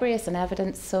library, as an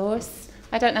evidence source.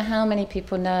 I don't know how many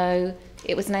people know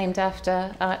it was named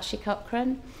after Archie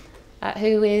Cochrane,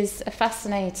 who is a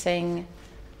fascinating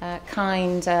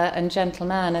kind and gentle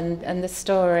man, and the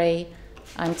story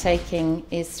I'm taking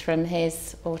is from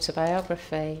his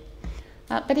autobiography.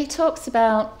 But he talks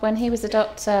about when he was a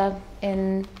doctor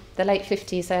in the late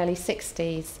 50s, early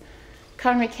 60s,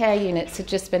 coronary care units had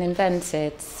just been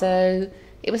invented, so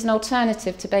it was an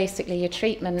alternative to basically your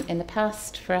treatment in the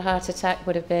past for a heart attack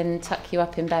would have been tuck you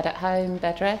up in bed at home,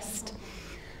 bed rest.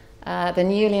 The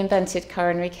newly invented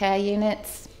coronary care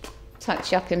units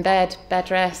tucked you up in bed, bed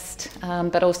rest,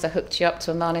 but also hooked you up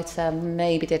to a monitor,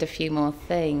 maybe did a few more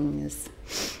things.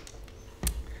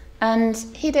 And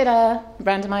he did a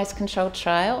randomised controlled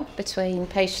trial between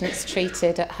patients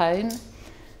treated at home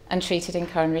and treated in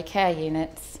coronary care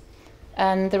units.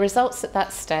 And the results at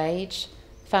that stage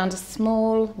found a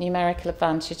small numerical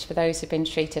advantage for those who've been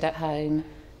treated at home,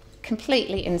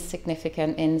 completely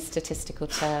insignificant in statistical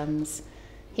terms.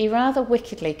 He rather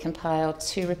wickedly compiled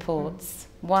two reports,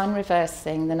 one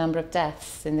reversing the number of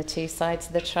deaths in the two sides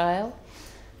of the trial.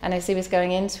 And as he was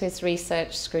going into his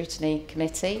research scrutiny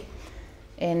committee,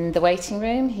 in the waiting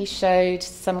room, he showed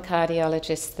some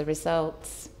cardiologists the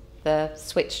results, the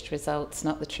switched results,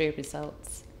 not the true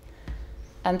results.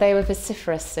 And they were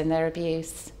vociferous in their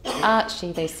abuse.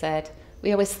 Archie, they said,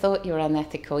 we always thought you were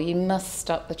unethical. You must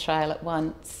stop the trial at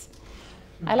once.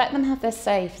 I let them have their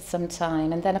say for some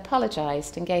time and then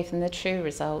apologised and gave them the true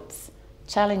results,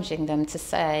 challenging them to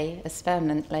say, as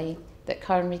vehemently, that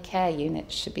coronary care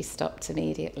units should be stopped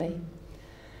immediately.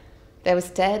 There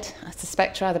was dead, I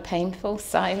suspect rather painful,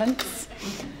 silence.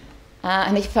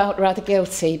 And he felt rather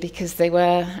guilty because they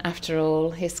were, after all,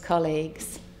 his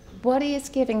colleagues. What he is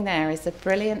giving there is a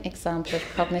brilliant example of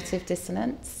cognitive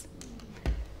dissonance.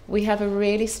 We have a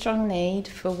really strong need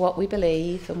for what we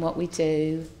believe and what we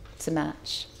do to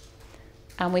match.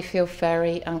 And we feel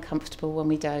very uncomfortable when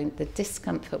we don't. The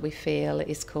discomfort we feel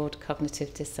is called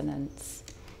cognitive dissonance.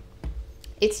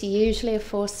 It's usually a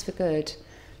force for good.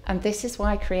 And this is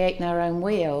why creating our own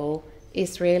wheel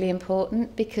is really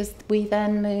important, because we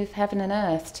then move heaven and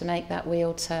earth to make that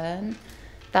wheel turn.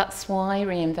 That's why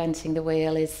reinventing the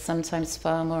wheel is sometimes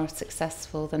far more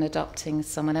successful than adopting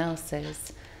someone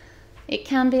else's. It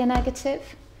can be a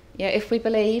negative. Yeah, if we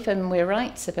believe, and we're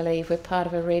right to believe, we're part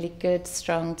of a really good,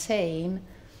 strong team,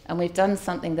 and we've done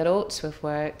something that ought to have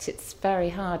worked, it's very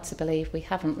hard to believe we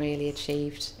haven't really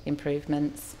achieved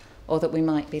improvements, or that we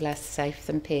might be less safe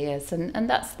than peers. And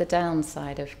that's the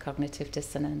downside of cognitive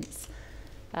dissonance.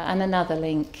 and another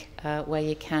link where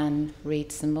you can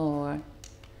read some more.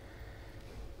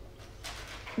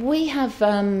 We have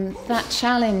that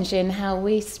challenge in how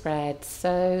we spread.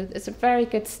 So there's a very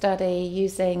good study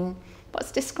using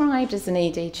what's described as an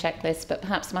ED checklist, but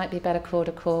perhaps might be better called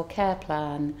a core care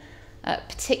plan,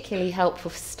 particularly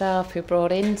helpful for staff who are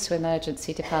brought into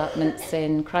emergency departments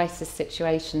in crisis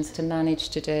situations to manage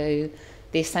to do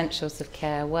the essentials of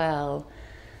care well.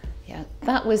 Yeah,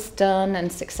 that was done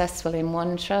and successful in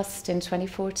one trust in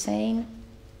 2014.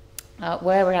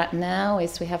 Where we're at now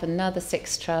is we have another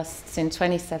 6 trusts in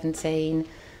 2017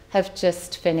 have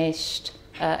just finished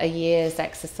a year's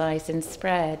exercise in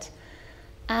spread.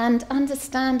 And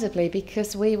understandably,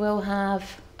 because we will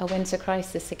have a winter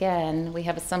crisis again, we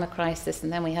have a summer crisis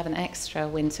and then we have an extra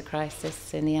winter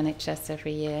crisis in the NHS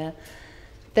every year,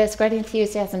 there's great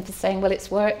enthusiasm for saying, well, it's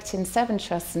worked in 7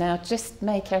 trusts now, just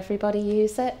make everybody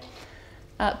use it.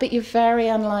 But you're very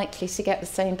unlikely to get the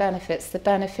same benefits. The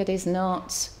benefit is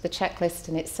not the checklist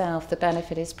in itself. The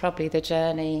benefit is probably the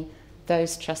journey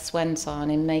those trusts went on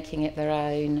in making it their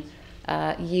own,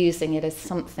 using it as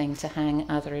something to hang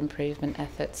other improvement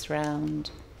efforts round.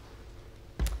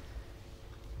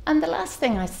 And the last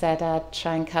thing I said I'd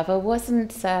try and cover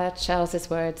wasn't Charles's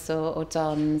words or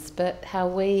Don's, but how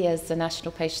we as the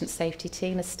National Patient Safety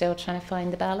Team are still trying to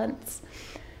find the balance.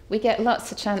 We get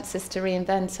lots of chances to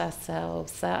reinvent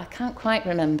ourselves. I can't quite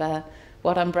remember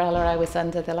what umbrella I was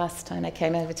under the last time I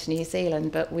came over to New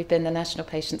Zealand, but we've been the National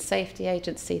Patient Safety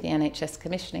Agency, the NHS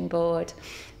Commissioning Board.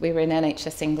 We were in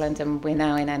NHS England and we're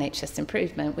now in NHS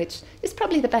Improvement, which is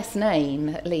probably the best name,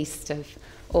 at least, of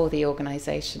all the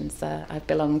organisations I've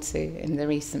belonged to in the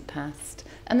recent past.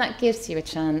 And that gives you a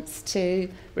chance to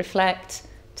reflect,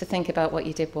 to think about what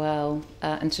you did well,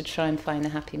 and to try and find the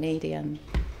happy medium.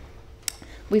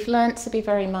 We've learnt to be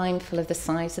very mindful of the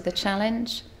size of the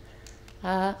challenge.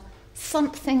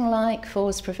 Something like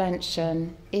falls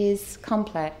prevention is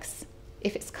complex.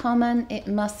 If it's common, it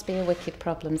must be a wicked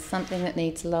problem, something that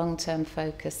needs long-term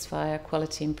focus via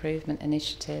quality improvement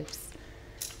initiatives.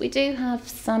 We do have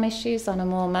some issues on a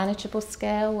more manageable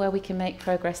scale where we can make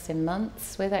progress in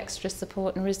months with extra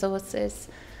support and resources.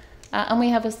 And we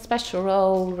have a special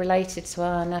role related to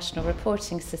our national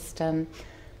reporting system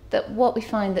that what we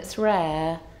find that's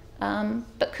rare,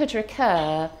 but could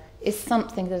recur, is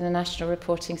something that a national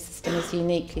reporting system is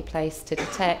uniquely placed to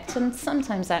detect, and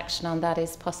sometimes action on that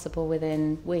is possible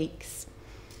within weeks.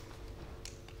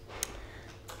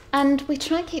 And we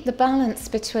try and keep the balance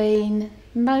between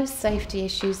most safety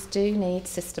issues do need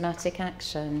systematic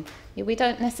action. We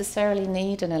don't necessarily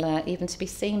need an alert even to be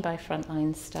seen by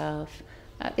frontline staff.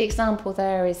 The example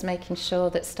there is making sure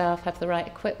that staff have the right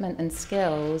equipment and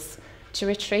skills to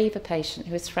retrieve a patient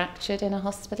who is fractured in a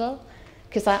hospital,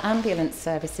 because our ambulance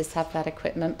services have that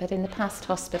equipment, but in the past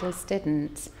hospitals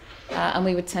didn't. And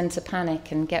we would tend to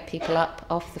panic and get people up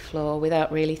off the floor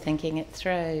without really thinking it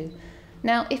through.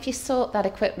 Now, if you sought that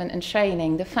equipment and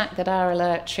training, the fact that our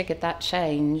alert triggered that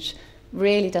change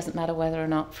really doesn't matter whether or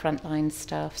not frontline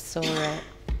staff saw it.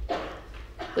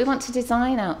 We want to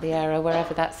design out the error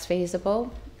wherever that's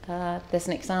feasible. There's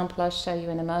an example I'll show you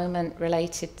in a moment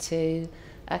related to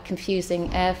confusing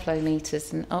airflow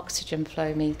meters and oxygen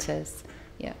flow meters.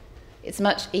 Yeah. It's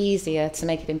much easier to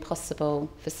make it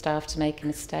impossible for staff to make a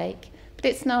mistake, but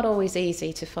it's not always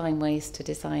easy to find ways to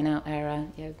design out error.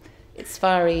 It's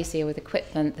far easier with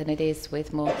equipment than it is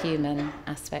with more human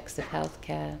aspects of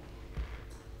healthcare.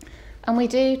 And we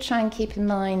do try and keep in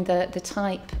mind the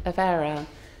type of error,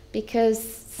 because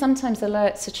sometimes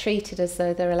alerts are treated as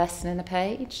though they're a lesson in a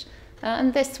page.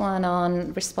 And this one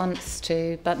on response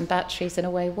to button batteries in a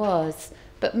way was,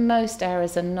 but most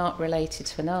errors are not related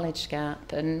to a knowledge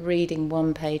gap, and reading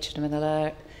one page of an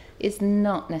alert is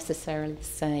not necessarily the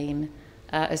same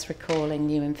as recalling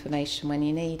new information when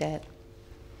you need it.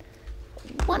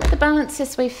 One of the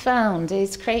balances we've found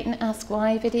is creating Ask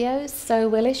Why videos. So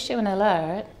we'll issue an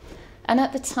alert, and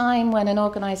at the time when an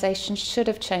organisation should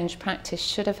have changed practice,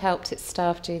 should have helped its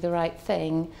staff do the right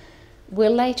thing,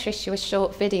 we'll later issue a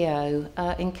short video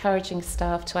encouraging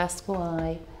staff to ask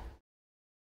why.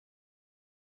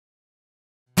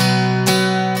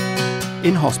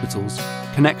 In hospitals,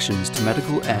 connections to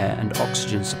medical air and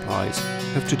oxygen supplies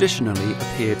have traditionally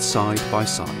appeared side by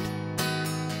side.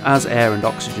 As air and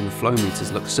oxygen flow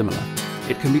meters look similar,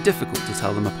 it can be difficult to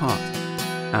tell them apart.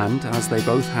 And as they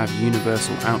both have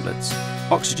universal outlets,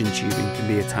 oxygen tubing can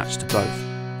be attached to both.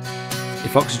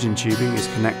 If oxygen tubing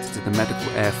is connected to the medical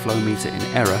air flow meter in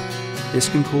error, this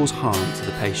can cause harm to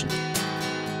the patient.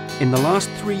 In the last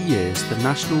 3 years, the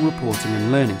National Reporting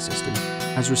and Learning System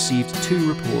has received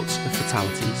 2 reports of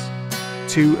fatalities,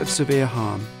 2 of severe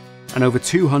harm, and over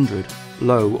 200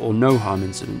 low or no harm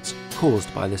incidents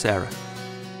caused by this error.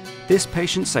 This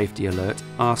patient safety alert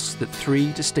asks that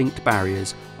 3 distinct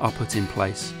barriers are put in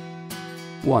place.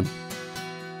 1.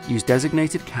 Use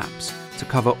designated caps to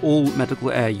cover all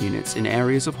medical air units in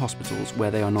areas of hospitals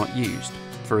where they are not used.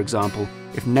 For example,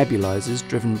 if nebulizers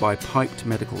driven by piped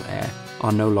medical air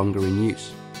are no longer in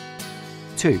use.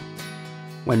 2.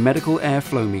 When medical air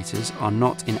flow meters are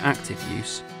not in active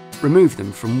use, remove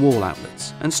them from wall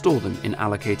outlets and store them in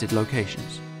allocated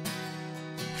locations.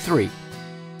 3.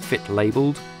 Fit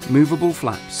labelled, movable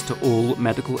flaps to all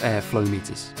medical air flow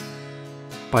meters.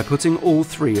 By putting all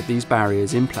 3 of these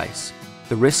barriers in place,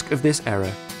 the risk of this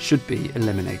error should be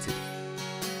eliminated.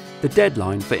 The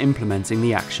deadline for implementing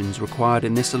the actions required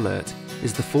in this alert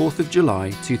is the 4th of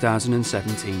July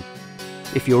 2017.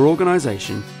 If your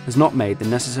organisation has not made the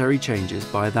necessary changes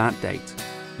by that date,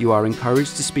 you are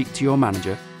encouraged to speak to your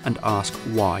manager and ask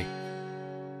why.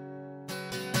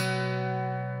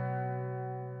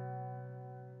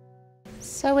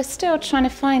 So we're still trying to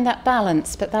find that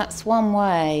balance, but that's one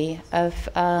way of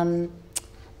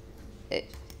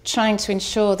trying to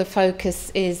ensure the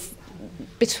focus is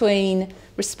between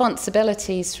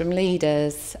responsibilities from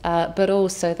leaders, but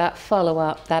also that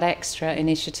follow-up, that extra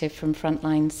initiative from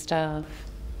frontline staff.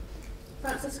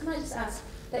 Frances, can I just ask,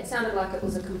 that sounded like it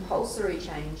was a compulsory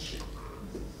change.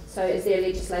 So is there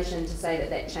legislation to say that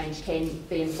that change can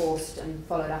be enforced and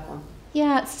followed up on?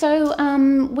 Yeah, so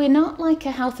we're not like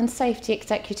a health and safety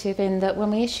executive in that when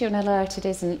we issue an alert it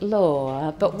isn't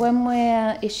law, but when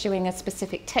we're issuing a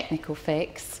specific technical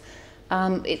fix,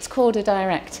 it's called a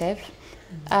directive.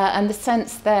 And the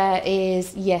sense there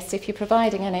is, yes, if you're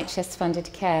providing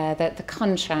NHS-funded care, that the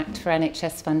contract for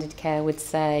NHS-funded care would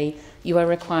say you are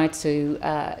required to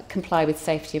comply with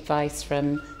safety advice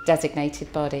from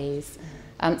designated bodies.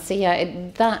 So yeah,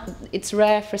 it's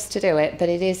rare for us to do it, but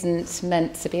it isn't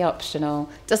meant to be optional.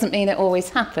 Doesn't mean it always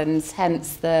happens,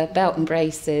 hence the belt and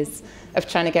braces of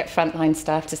trying to get frontline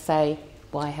staff to say,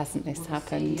 why hasn't this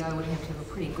happened? The CEO would have to have a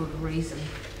pretty good reason.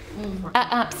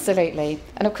 Absolutely.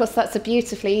 And of course that's a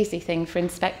beautifully easy thing for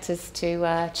inspectors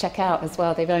to check out as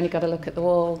well. They've only got to look at the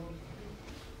wall.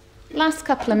 Last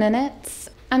couple of minutes,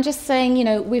 I'm just saying, you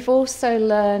know, we've also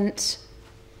learnt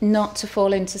not to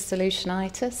fall into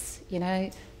solutionitis. You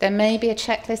know, there may be a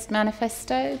checklist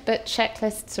manifesto, but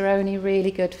checklists are only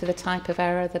really good for the type of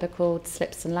error that are called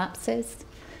slips and lapses.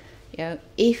 You know,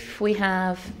 if we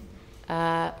have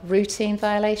routine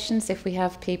violations, if we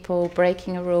have people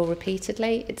breaking a rule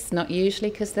repeatedly, it's not usually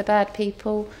because they're bad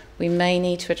people. We may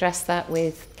need to address that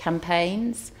with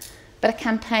campaigns, but a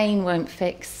campaign won't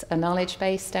fix a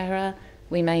knowledge-based error.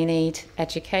 We may need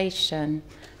education.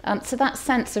 So that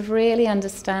sense of really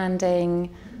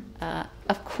understanding,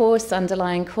 of course,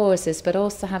 underlying causes, but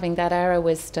also having that error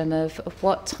wisdom of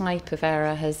what type of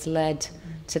error has led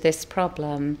to this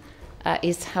problem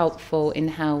is helpful in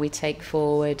how we take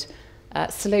forward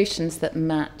solutions that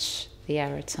match the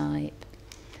error type.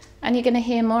 And you're going to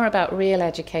hear more about real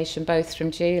education, both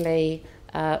from Julie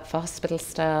for hospital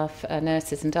staff,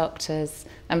 nurses and doctors,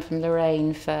 and from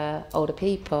Lorraine for older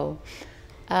people.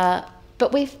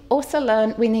 But we've also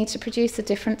learned we need to produce a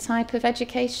different type of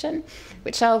education,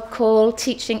 which I'll call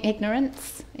teaching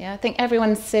ignorance. Yeah, I think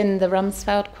everyone's seen the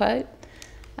Rumsfeld quote.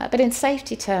 But in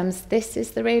safety terms, this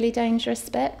is the really dangerous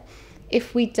bit.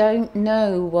 If we don't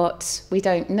know what we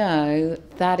don't know,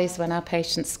 that is when our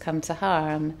patients come to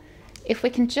harm. If we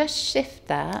can just shift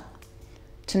that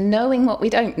to knowing what we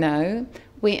don't know,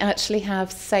 we actually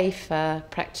have safer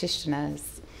practitioners.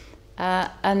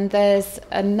 And there's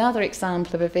another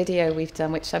example of a video we've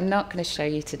done, which I'm not going to show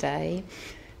you today,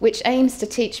 which aims to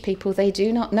teach people they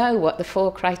do not know what the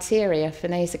 4 criteria for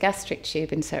nasogastric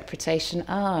tube interpretation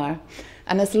are.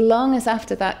 And as long as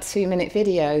after that 2-minute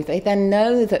video, they then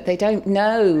know that they don't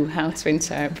know how to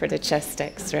interpret a chest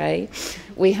X-ray,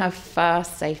 we have far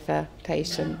safer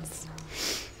patients.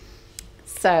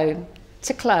 So,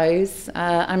 to close,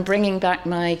 I'm bringing back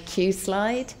my cue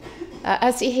slide.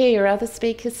 As you hear your other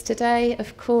speakers today,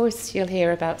 of course you'll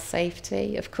hear about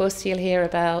safety, of course you'll hear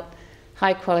about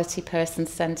high-quality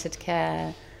person-centred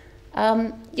care.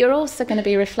 You're also going to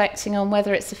be reflecting on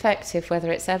whether it's effective,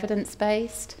 whether it's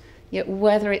evidence-based,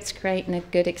 whether it's creating a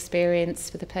good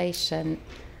experience for the patient.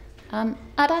 I'd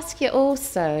ask you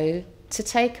also to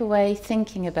take away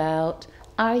thinking about,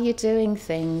 are you doing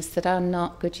things that are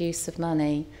not good use of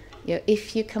money? You know,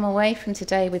 if you come away from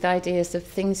today with ideas of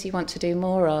things you want to do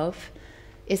more of,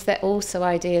 is there also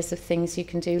ideas of things you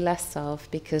can do less of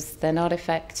because they're not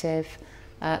effective,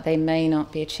 they may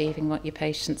not be achieving what your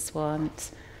patients want.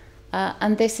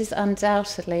 And this is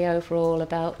undoubtedly overall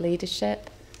about leadership,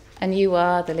 and you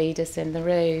are the leaders in the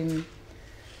room.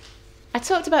 I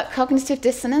talked about cognitive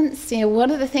dissonance. You know,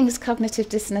 one of the things cognitive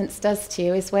dissonance does to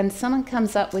you is when someone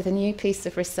comes up with a new piece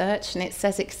of research and it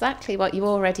says exactly what you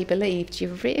already believed, you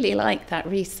really like that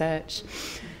research.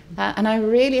 And I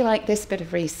really like this bit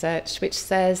of research, which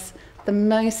says the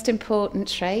most important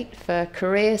trait for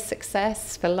career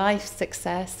success, for life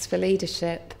success, for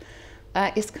leadership,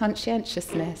 is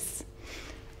conscientiousness.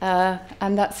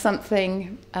 And that's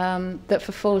something that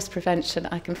for falls prevention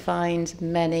I can find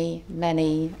many,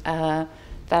 many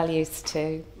values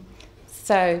to.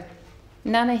 So,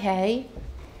 Nana Hay,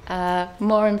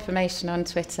 more information on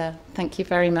Twitter. Thank you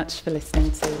very much for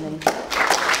listening to me.